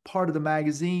part of the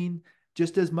magazine,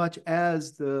 just as much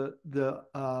as the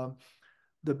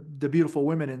beautiful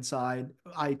women inside.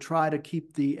 I try to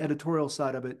keep the editorial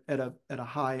side of it at a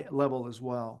high level as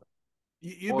well.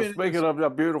 Speaking of the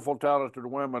beautiful, talented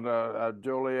women,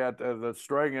 Juliet, the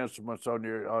string instruments in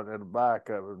the back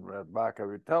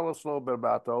of you. Tell us a little bit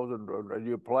about those, and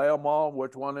you play them all.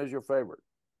 Which one is your favorite?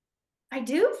 I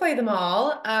do play them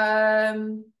all.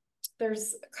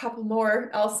 There's a couple more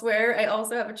elsewhere. I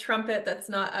also have a trumpet that's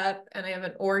not up, and I have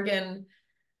an organ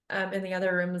in the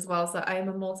other room as well. So I am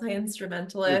a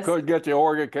multi-instrumentalist. You could get the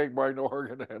organ, can't bring the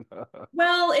organ in.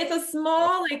 Well, it's a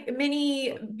small, like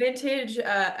mini vintage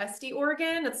SD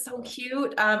organ. It's so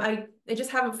cute. I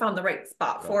just haven't found the right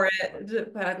spot for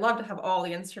it, but I'd love to have all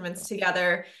the instruments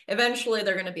together. Eventually,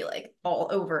 they're going to be like all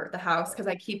over the house because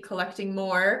I keep collecting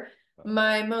more.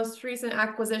 My most recent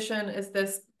acquisition is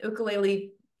this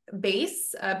ukulele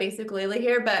bass, bass ukulele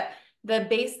here, but the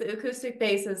bass, the acoustic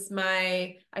bass is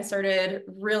I started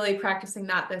really practicing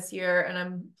that this year, and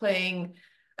I'm playing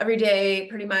every day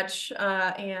pretty much.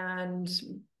 And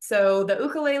so the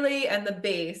ukulele and the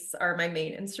bass are my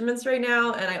main instruments right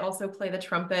now. And I also play the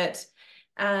trumpet.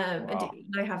 And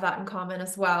I have that in common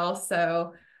as well.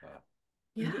 So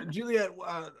yeah. Juliet,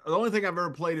 the only thing I've ever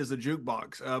played is a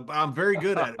jukebox. I'm very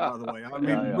good at it, by the way. I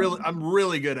mean, really, I'm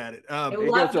really good at it. He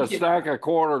gets a stack of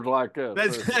quarters like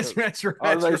this. That's right.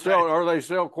 Are they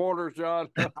still quarters, John?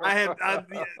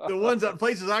 The ones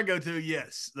places I go to,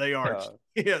 yes, they are.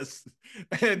 Yes,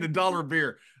 and the dollar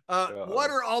beer.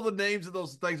 What are all the names of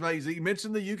those things? You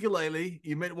mentioned the ukulele.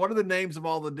 What are the names of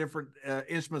all the different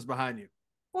instruments behind you?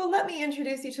 Well, let me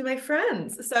introduce you to my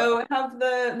friends. So I have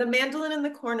the mandolin in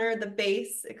the corner, the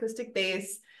bass, acoustic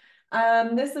bass.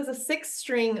 This is a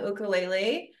 6-string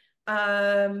ukulele.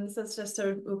 So it's just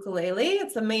a ukulele.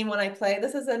 It's the main one I play.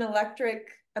 This is a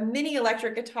mini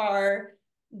electric guitar,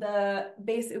 the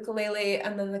bass ukulele,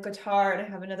 and then the guitar. And I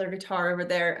have another guitar over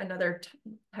there, another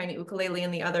tiny ukulele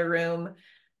in the other room.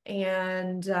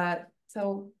 And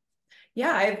so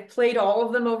yeah, I've played all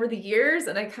of them over the years,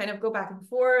 and I kind of go back and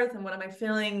forth. And what am I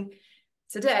feeling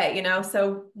today? You know,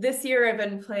 so this year I've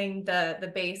been playing the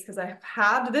bass because I've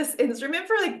had this instrument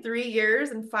for like 3 years,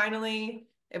 and finally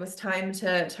it was time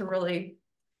to really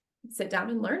sit down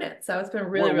and learn it. So it's been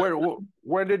really, really fun.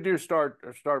 When did you start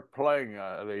playing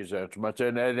these instruments?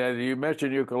 And you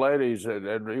mentioned ukuleles,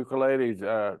 and ukuleles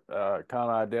kind of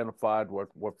identified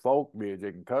what folk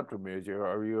music and country music.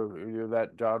 Are you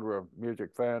that genre of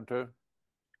music fan too?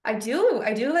 I do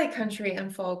like country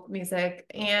and folk music,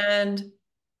 and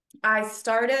I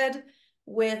started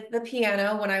with the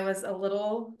piano when I was a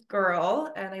little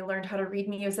girl, and I learned how to read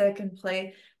music and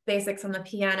play basics on the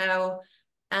piano.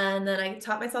 And then I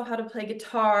taught myself how to play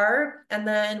guitar. And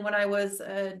then when I was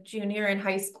a junior in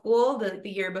high school, the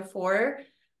year before,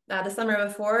 the summer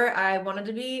before, I wanted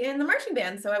to be in the marching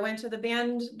band. So I went to the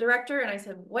band director and I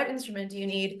said, "What instrument do you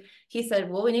need?" He said,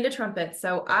 "Well, we need a trumpet."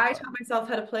 So I taught myself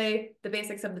how to play the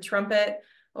basics of the trumpet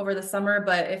over the summer.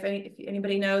 But if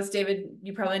anybody knows, David,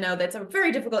 you probably know that's a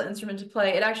very difficult instrument to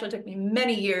play. It actually took me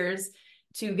many years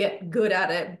to get good at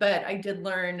it, but I did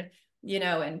learn,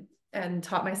 and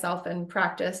taught myself and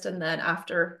practiced. And then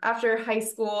after high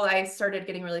school, I started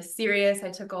getting really serious.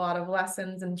 I took a lot of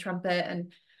lessons in trumpet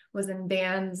and was in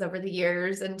bands over the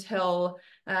years until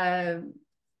I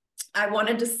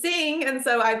wanted to sing. And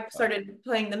so I started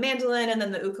playing the mandolin and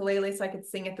then the ukulele so I could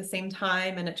sing at the same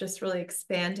time. And it just really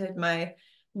expanded my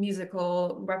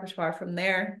musical repertoire from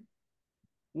there.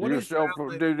 Do you still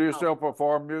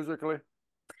perform musically?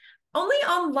 Only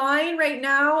online right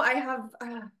now.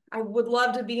 I would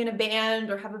love to be in a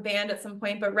band or have a band at some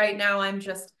point, but right now I'm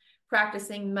just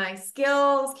practicing my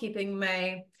skills, keeping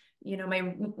my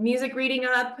music reading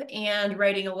up, and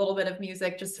writing a little bit of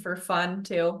music just for fun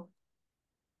too.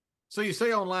 So you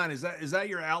say online, is that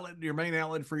your outlet, your main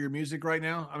outlet for your music right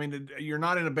now? I mean, you're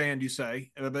not in a band, you say,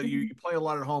 but you play a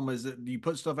lot at home. Do you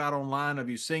put stuff out online? Of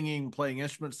you singing, playing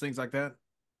instruments, things like that?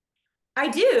 I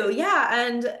do, yeah.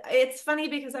 And it's funny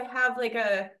because I have like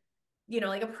a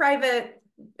private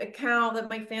account that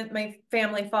my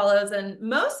family follows, and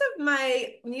most of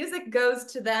my music goes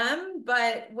to them.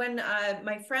 But when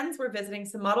my friends were visiting,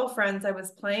 some model friends I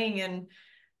was playing, and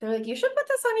they're like, "You should put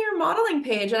this on your modeling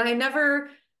page." And I never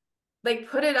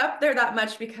like put it up there that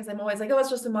much because I'm always like, "Oh,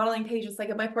 it's just a modeling page. It's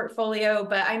like my portfolio."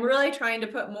 But I'm really trying to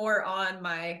put more on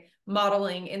my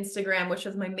modeling Instagram, which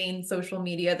is my main social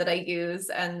media that I use.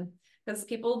 And because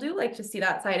people do like to see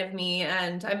that side of me,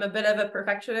 and I'm a bit of a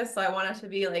perfectionist, so I want it to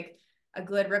be like a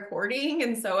good recording.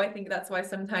 And so I think that's why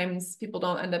sometimes people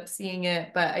don't end up seeing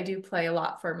it, but I do play a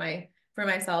lot for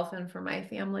myself and for my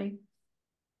family.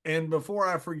 And before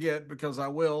I forget, because I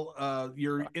will,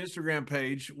 your Instagram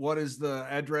page, what is the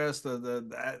address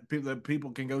that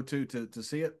people can go to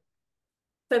see it?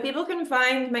 So people can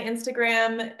find my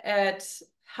Instagram at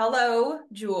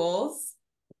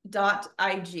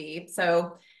hellojules.ig.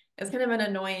 So it's kind of an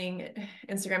annoying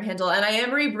Instagram handle. And I am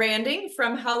rebranding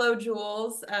from Hello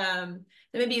Jules.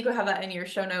 Maybe you could have that in your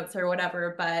show notes or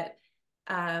whatever. But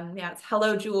yeah, it's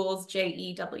Hello Jules,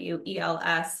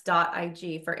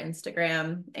 JEWELS.IG for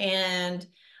Instagram. And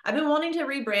I've been wanting to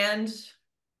rebrand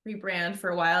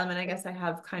for a while. I mean, I guess I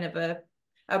have kind of a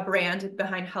brand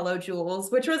behind Hello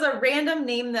Jules, which was a random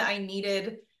name that I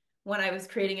needed when I was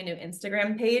creating a new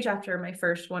Instagram page after my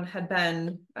first one had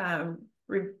been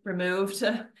removed.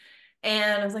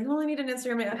 And I was like, "Oh, I need an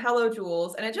Instagram, Hello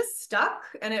Jules." And it just stuck,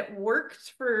 and it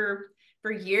worked for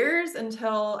years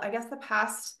until I guess the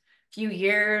past few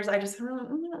years. I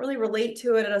don't really relate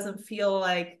to it. It doesn't feel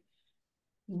like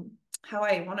how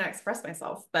I want to express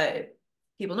myself, but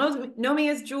people know me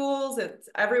as Jules. It's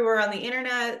everywhere on the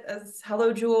internet as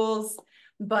Hello Jules.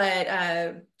 But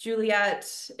Juliet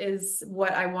is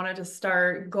what I wanted to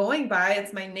start going by.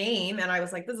 It's my name. And I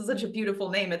was like, this is such a beautiful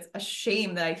name. It's a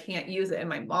shame that I can't use it in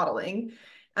my modeling.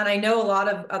 And I know a lot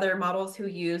of other models who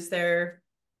use their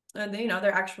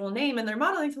actual name in their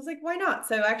modeling. So I was like, why not?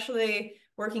 So actually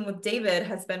working with David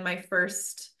has been my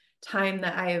first time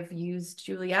that I have used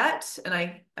Juliet. And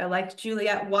I liked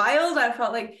Juliet Wilde. I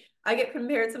felt like I get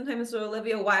compared sometimes to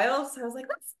Olivia Wilde. So I was like,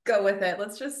 let's go with it.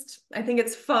 I think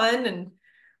it's fun. And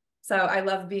so I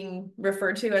love being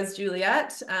referred to as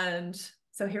Juliet. And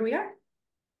so here we are.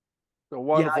 It's a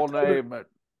wonderful name.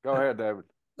 Go ahead, David.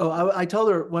 Oh, I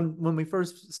told her when we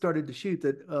first started to shoot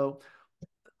that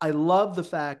I love the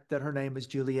fact that her name is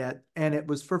Juliet, and it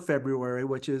was for February,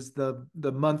 which is the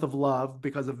month of love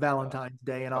because of Valentine's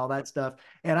Day and all that stuff.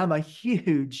 And I'm a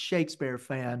huge Shakespeare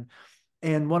fan.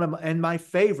 And my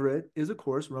favorite is, of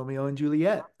course, Romeo and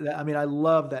Juliet. I mean, I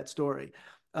love that story.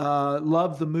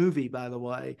 Love the movie, by the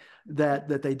way,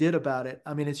 that they did about it.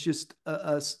 I mean, it's just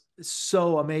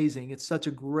so amazing. It's such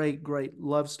a great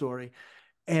love story.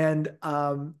 And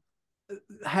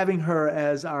having her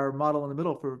as our model in the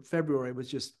middle for February was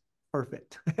just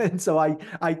perfect. And so I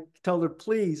told her,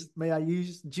 please, may I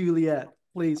use Juliet?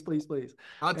 Please, please, please.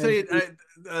 I'll tell you,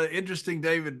 interesting,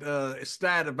 David,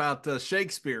 stat about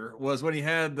Shakespeare was when he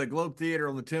had the Globe Theater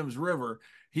on the Thames River,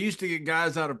 he used to get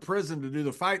guys out of prison to do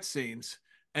the fight scenes.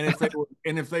 And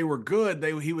if they were good,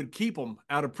 he would keep them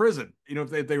out of prison. You know,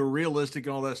 if they were realistic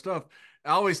and all that stuff.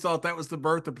 I always thought that was the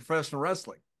birth of professional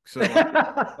wrestling. So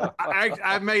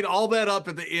I made all that up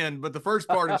at the end, but the first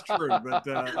part is true. But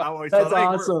I always That's thought, hey,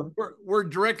 awesome. we're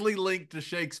directly linked to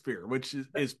Shakespeare, which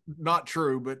is not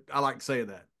true, but I like saying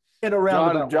that. In a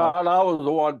roundabout John, I was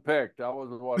the one picked. I was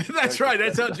the one. That's right.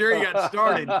 That's how Jerry got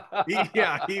started.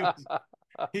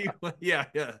 He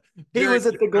was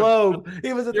at the Globe.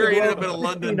 He was at Jerry the Globe. Ended up in a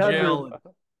London jail.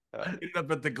 Ended up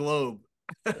at the Globe.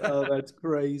 Oh, that's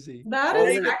crazy. That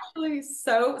is actually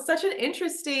such an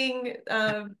interesting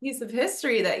piece of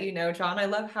history that you know, John. I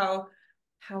love how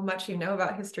much you know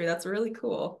about history. That's really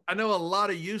cool. I know a lot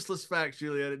of useless facts,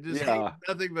 Juliet. It just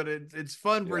nothing, but it's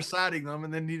fun reciting them,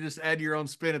 and then you just add your own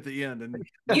spin at the end. And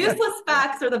useless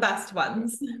facts are the best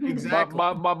ones. Exactly.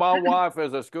 My wife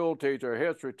is a school teacher, a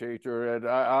history teacher, and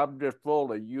I'm just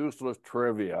full of useless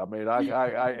trivia. I mean,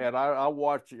 I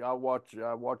watch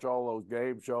all those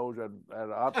game shows, and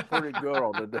I'm pretty good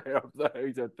on the damn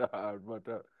things at times,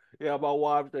 but. Yeah, my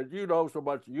wife said, you know so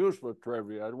much useless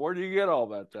trivia. Where do you get all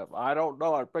that stuff? I don't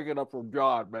know. I pick it up from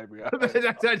John, maybe.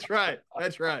 That's right.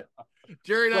 That's right.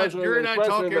 Jerry and I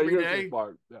talk every day.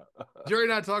 Yeah. Jerry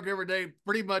and I talk every day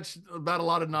pretty much about a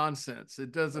lot of nonsense.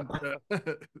 It doesn't,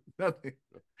 nothing.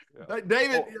 Yeah.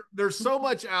 David, there's so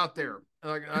much out there.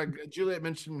 Juliet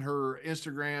mentioned her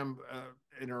Instagram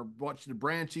and her watching the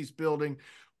brand she's building.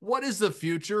 What is the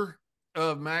future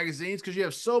of magazines? Because you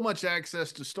have so much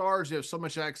access to stars, you have so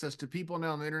much access to people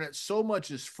now on the internet, so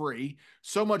much is free,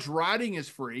 so much writing is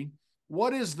free.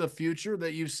 What is the future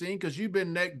that you've seen? Because you've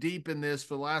been neck deep in this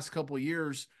for the last couple of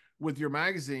years with your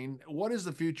magazine. What is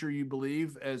the future you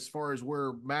believe as far as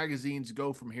where magazines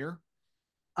go from here?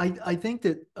 I think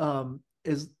that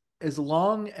as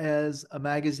long as a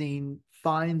magazine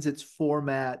finds its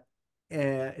format,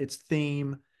 its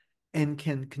theme, and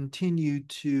can continue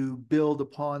to build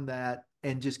upon that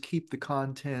and just keep the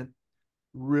content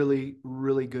really,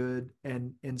 really good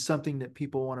and something that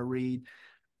people want to read.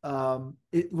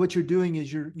 What you're doing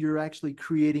is you're actually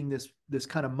creating this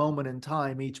kind of moment in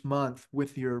time each month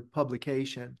with your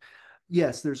publication.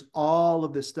 Yes, there's all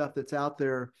of this stuff that's out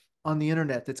there on the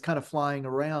internet that's kind of flying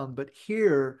around, but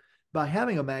here, by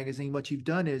having a magazine, what you've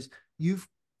done is you've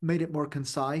made it more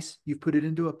concise. You've put it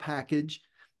into a package.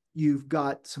 You've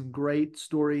got some great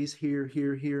stories here,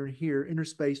 and here,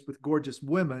 interspaced with gorgeous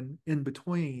women in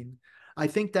between. I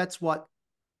think that's what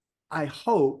I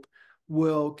hope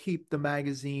will keep the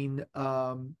magazine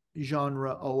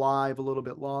genre alive a little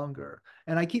bit longer.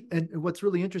 And what's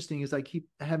really interesting is I keep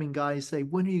having guys say,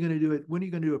 when are you going to do it? When are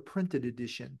you going to do a printed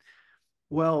edition?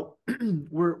 Well,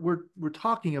 we're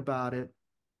talking about it.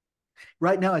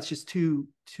 Right now, it's just too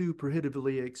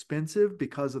prohibitively expensive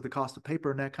because of the cost of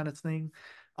paper and that kind of thing.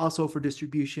 Also for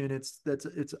distribution, it's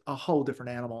a whole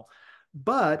different animal.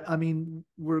 But I mean,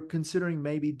 we're considering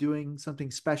maybe doing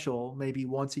something special, maybe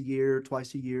once a year,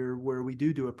 twice a year, where we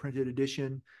do a printed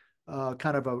edition,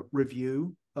 kind of a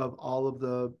review of all of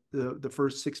the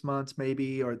first 6 months,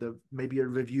 maybe, or maybe a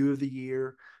review of the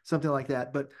year, something like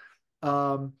that. But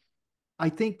I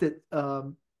think that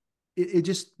it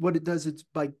just, what it does, it's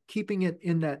by keeping it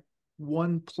in that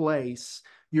one place,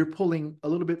 you're pulling a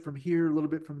little bit from here, a little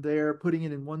bit from there, putting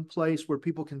it in one place where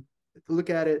people can look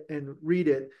at it and read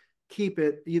it, keep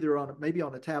it either maybe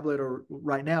on a tablet, or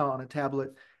right now on a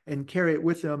tablet, and carry it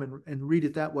with them and read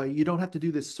it that way. You don't have to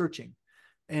do this searching.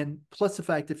 And plus the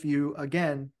fact, if you,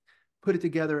 again, put it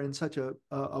together in such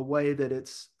a way that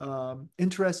it's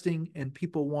interesting and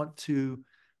people want to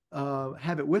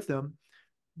have it with them,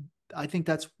 I think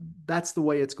that's the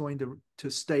way it's going to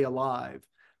stay alive.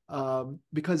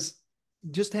 Because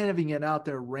just having it out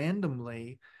there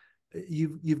randomly,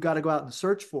 you've got to go out and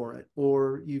search for it,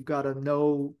 or you've got to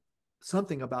know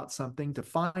something about something to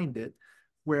find it.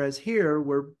 Whereas here,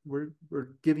 we're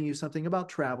giving you something about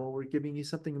travel, we're giving you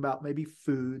something about maybe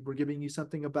food, we're giving you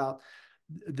something about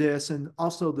this, and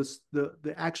also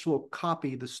the actual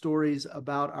copy, the stories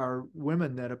about our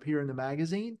women that appear in the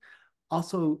magazine,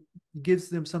 also gives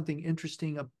them something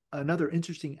interesting, another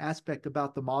interesting aspect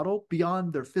about the model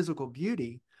beyond their physical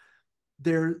beauty.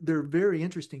 They're very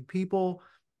interesting people,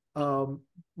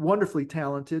 wonderfully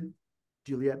talented,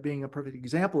 Juliet being a perfect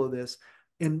example of this,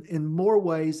 in more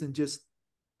ways than just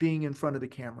being in front of the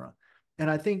camera. And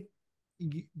I think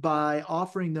by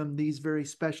offering them these very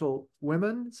special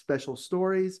women, special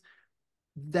stories,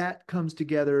 that comes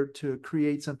together to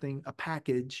create something, a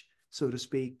package, so to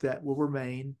speak, that will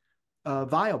remain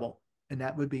viable and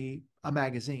that would be a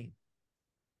magazine.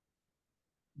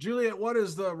 Juliet, what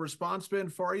has the response been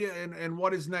for you, and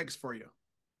what is next for you?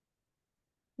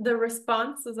 The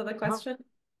response is that the question?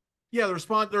 Yeah, the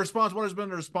response. What has been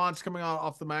the response coming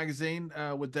off the magazine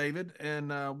with David,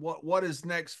 and what is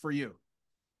next for you?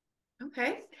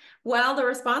 Okay. Well, the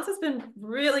response has been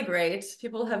really great.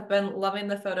 People have been loving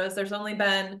the photos.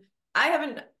 I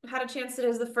haven't had a chance. It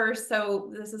is the first,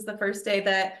 so this is the first day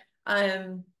that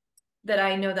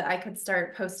I know that I could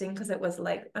start posting, because it was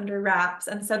like under wraps.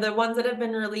 And so the ones that have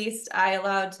been released, I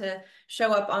allowed to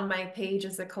show up on my page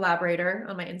as a collaborator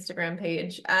on my Instagram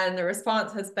page. And the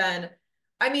response has been,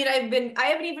 I mean, I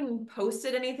haven't even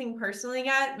posted anything personally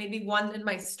yet, maybe one in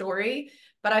my story,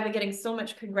 but I've been getting so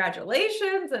much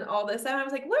congratulations and all this. And I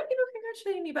was like, what are people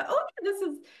congratulating me about? Oh,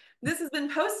 this has been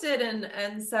posted.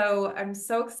 And so I'm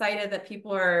so excited that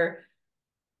people are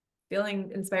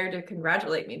feeling inspired to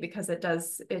congratulate me, because it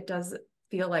does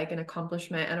feel like an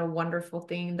accomplishment and a wonderful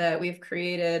thing that we've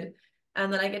created,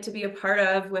 and that I get to be a part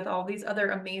of with all these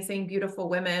other amazing, beautiful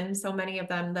women, so many of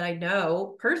them that I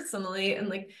know personally and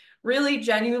like really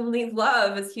genuinely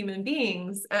love as human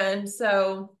beings. And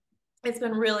so it's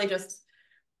been really just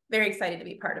very excited to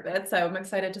be part of it. So I'm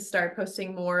excited to start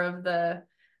posting more of the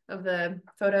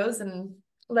photos and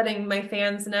letting my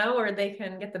fans know, or they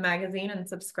can get the magazine and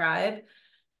subscribe.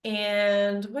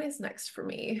 And what is next for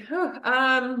me?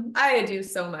 I do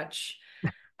so much.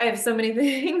 I have so many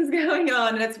things going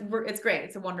on, and it's great.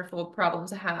 It's a wonderful problem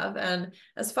to have. And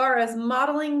as far as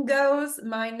modeling goes,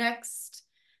 my next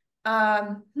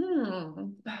let's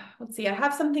see, I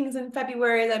have some things in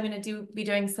February that I'm going to be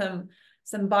doing some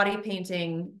body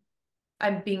painting.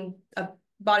 I'm being a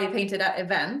body painted at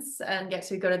events and get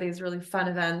to go to these really fun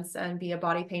events and be a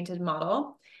body painted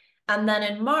model. And then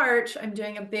in March, I'm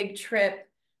doing a big trip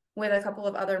with a couple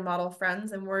of other model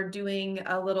friends, and we're doing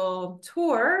a little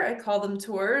tour. I call them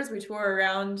tours. We tour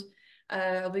around.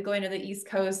 I'll be going to the East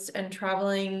Coast and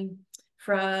traveling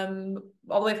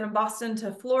all the way from Boston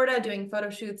to Florida, doing photo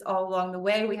shoots all along the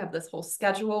way. We have this whole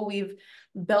schedule we've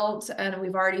built, and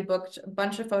we've already booked a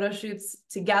bunch of photo shoots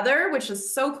together, which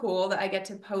is so cool that I get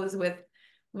to pose with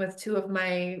two of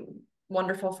my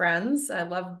wonderful friends. I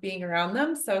love being around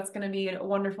them. So it's going to be a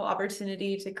wonderful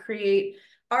opportunity to create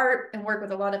art and work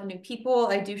with a lot of new people.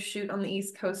 I do shoot on the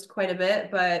East Coast quite a bit,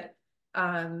 but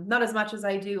not as much as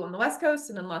I do on the West Coast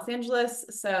and in Los Angeles.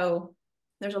 So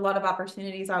there's a lot of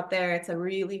opportunities out there. It's a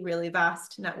really, really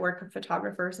vast network of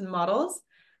photographers and models.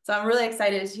 So I'm really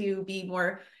excited to be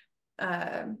more,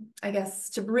 I guess,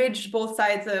 to bridge both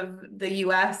sides of the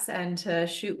US and to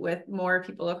shoot with more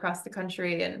people across the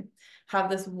country and have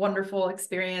this wonderful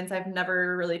experience. I've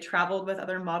never really traveled with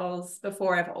other models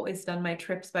before. I've always done my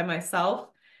trips by myself.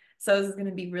 So this is going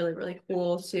to be really, really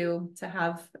cool to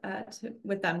have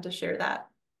with them to share that.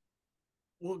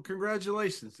 Well,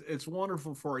 congratulations. It's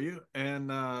wonderful for you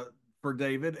and for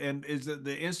David. And is it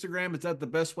the Instagram? Is that the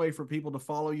best way for people to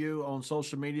follow you on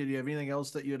social media? Do you have anything else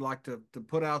that you'd like to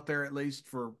put out there, at least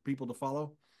for people to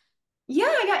follow? Yeah,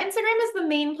 Instagram is the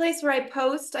main place where I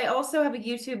post. I also have a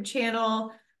YouTube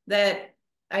channel that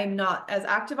I'm not as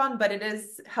active on, but it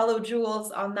is Hello Jules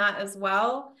on that as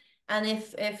well. And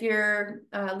if your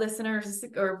listeners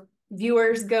or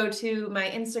viewers go to my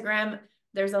Instagram,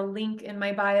 there's a link in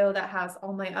my bio that has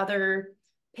all my other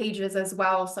pages as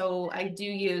well. So I do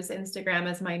use Instagram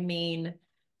as my main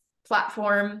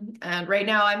platform. And right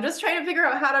now I'm just trying to figure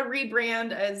out how to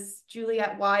rebrand as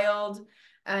Juliet Wilde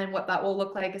and what that will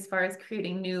look like as far as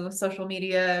creating new social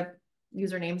media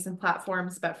usernames and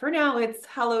platforms. But for now, it's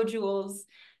hellojules.ig.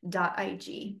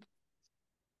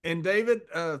 And David,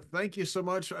 thank you so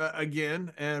much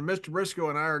again. And Mr. Briscoe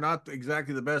and I are not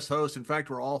exactly the best hosts. In fact,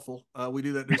 we're awful. We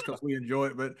do that just because we enjoy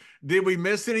it. But did we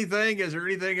miss anything? Is there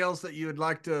anything else that you would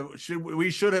like to?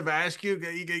 Should have asked you?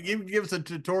 You give us a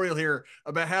tutorial here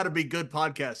about how to be good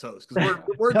podcast hosts, because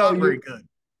we're not very good.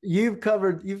 You've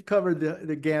covered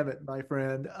the gamut, my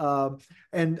friend.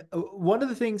 And one of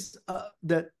the things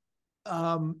that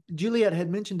Juliet had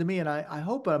mentioned to me, and I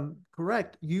hope I'm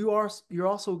correct, you're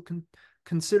also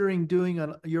considering doing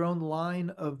your own line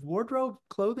of wardrobe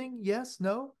clothing? Yes?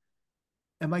 No?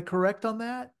 Am I correct on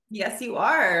that? Yes, you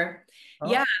are. Oh.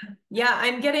 Yeah.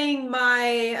 I'm getting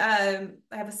my,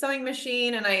 I have a sewing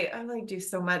machine, and I like do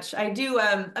so much. I do,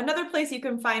 another place you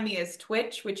can find me is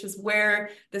Twitch, which is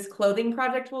where this clothing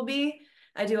project will be.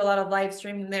 I do a lot of live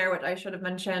streaming there, which I should have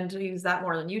mentioned to use that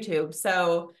more than YouTube.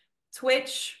 So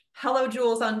Twitch, Hello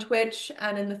Jules on Twitch.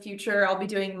 And in the future, I'll be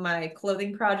doing my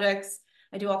clothing projects.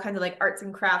 I do all kinds of like arts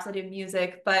and crafts. I do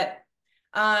music, but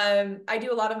I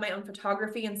do a lot of my own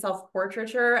photography and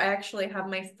self-portraiture. I actually have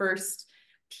my first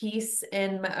piece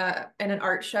in an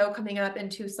art show coming up in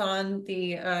Tucson,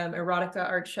 the Erotica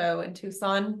art show in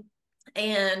Tucson.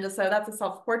 And so that's a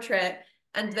self-portrait.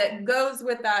 And that goes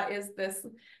with that is this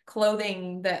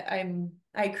clothing that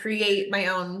I create my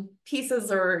own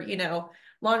pieces, or, you know,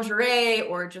 lingerie,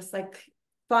 or just like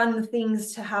fun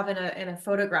things to have in a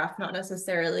photograph, not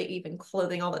necessarily even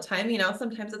clothing all the time. You know,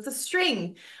 sometimes it's a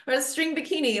string or a string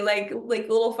bikini, like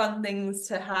little fun things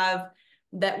to have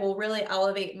that will really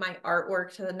elevate my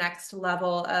artwork to the next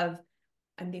level of,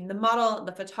 I'm being the model,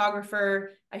 the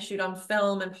photographer. I shoot on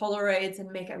film and Polaroids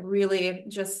and make a really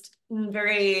just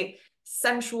very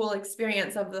sensual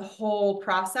experience of the whole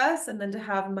process. And then to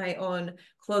have my own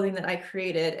clothing that I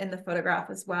created in the photograph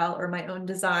as well, or my own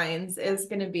designs, is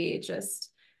going to be just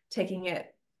taking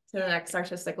it to the next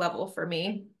artistic level for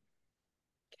me.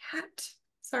 Cat.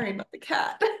 Sorry about the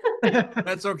cat.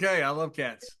 That's okay. I love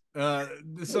cats.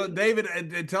 So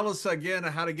David, tell us again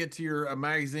how to get to your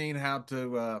magazine, how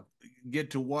to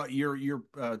get to what you're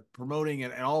promoting,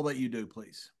 and all that you do,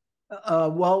 please.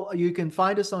 Well, you can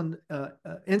find us on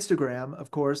Instagram,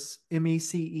 of course,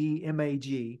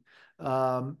 MECEMAG,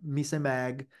 Mecey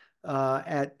Mag,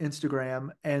 at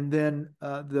Instagram. And then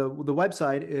the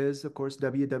website is, of course,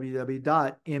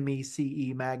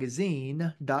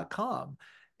 www.mecemagazine.com.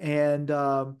 And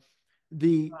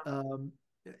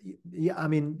yeah, I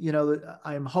mean, you know,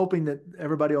 I'm hoping that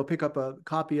everybody will pick up a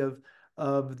copy of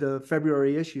the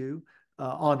February issue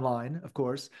online, of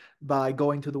course, by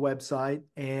going to the website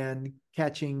and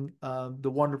catching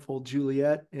the wonderful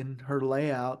Juliet in her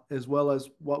layout, as well as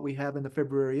what we have in the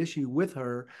February issue with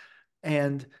her.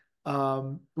 And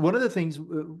one of the things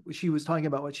she was talking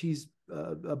about, what she's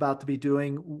about to be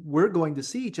doing, we're going to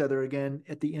see each other again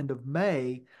at the end of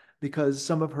May, because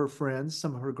some of her friends,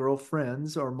 some of her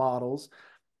girlfriends or models,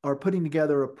 are putting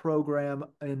together a program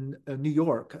in New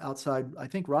York, outside, I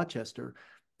think, Rochester.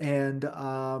 And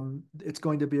it's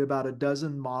going to be about a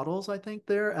dozen models, I think,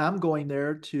 there. I'm going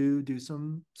there to do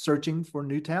some searching for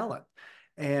new talent.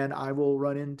 And I will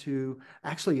run into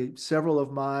actually several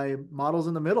of my models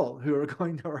in the middle who are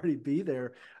going to already be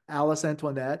there. Alice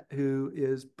Antoinette, who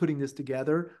is putting this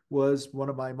together, was one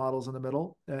of my models in the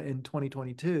middle in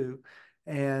 2022.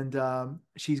 And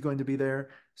she's going to be there.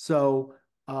 So,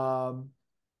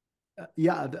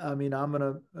 yeah, I mean, I'm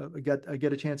gonna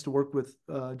get a chance to work with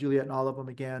Juliet and all of them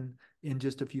again in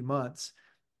just a few months,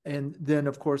 and then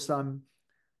of course I'm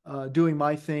doing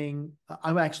my thing.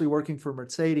 I'm actually working for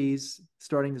Mercedes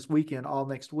starting this weekend, all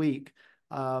next week.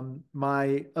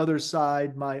 My other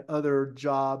side, my other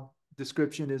job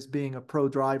description is being a pro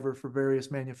driver for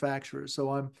various manufacturers.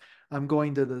 So I'm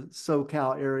going to the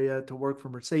SoCal area to work for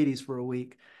Mercedes for a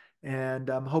week, and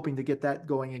I'm hoping to get that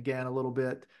going again a little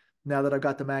bit now that I've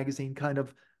got the magazine kind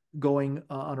of going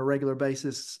on a regular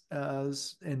basis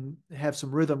and have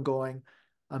some rhythm going.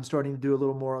 I'm starting to do a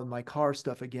little more on my car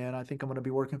stuff again. I think I'm going to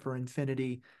be working for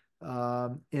Infinity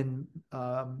in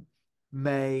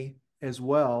May as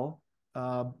well,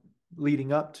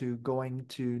 leading up to going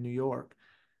to New York.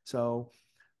 So,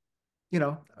 you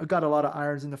know, I've got a lot of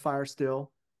irons in the fire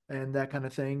still and that kind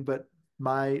of thing. But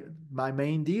my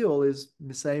main deal is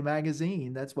Mecey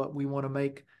Magazine. That's what we want to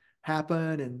make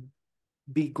happen and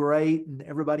be great, and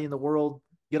everybody in the world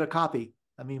get a copy.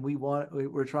 I mean,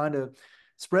 we're trying to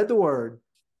spread the word.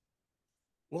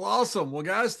 Well, awesome. Well,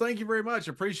 guys, thank you very much.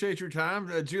 Appreciate your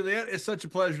time. Juliet, it's such a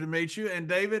pleasure to meet you. And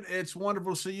David, it's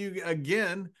wonderful to see you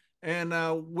again, and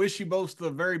wish you both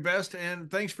the very best. And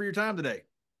thanks for your time today.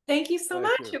 Thank you so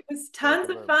much. It was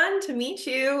tons of fun to meet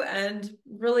you, and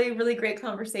really, really great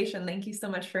conversation. Thank you so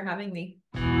much for having me.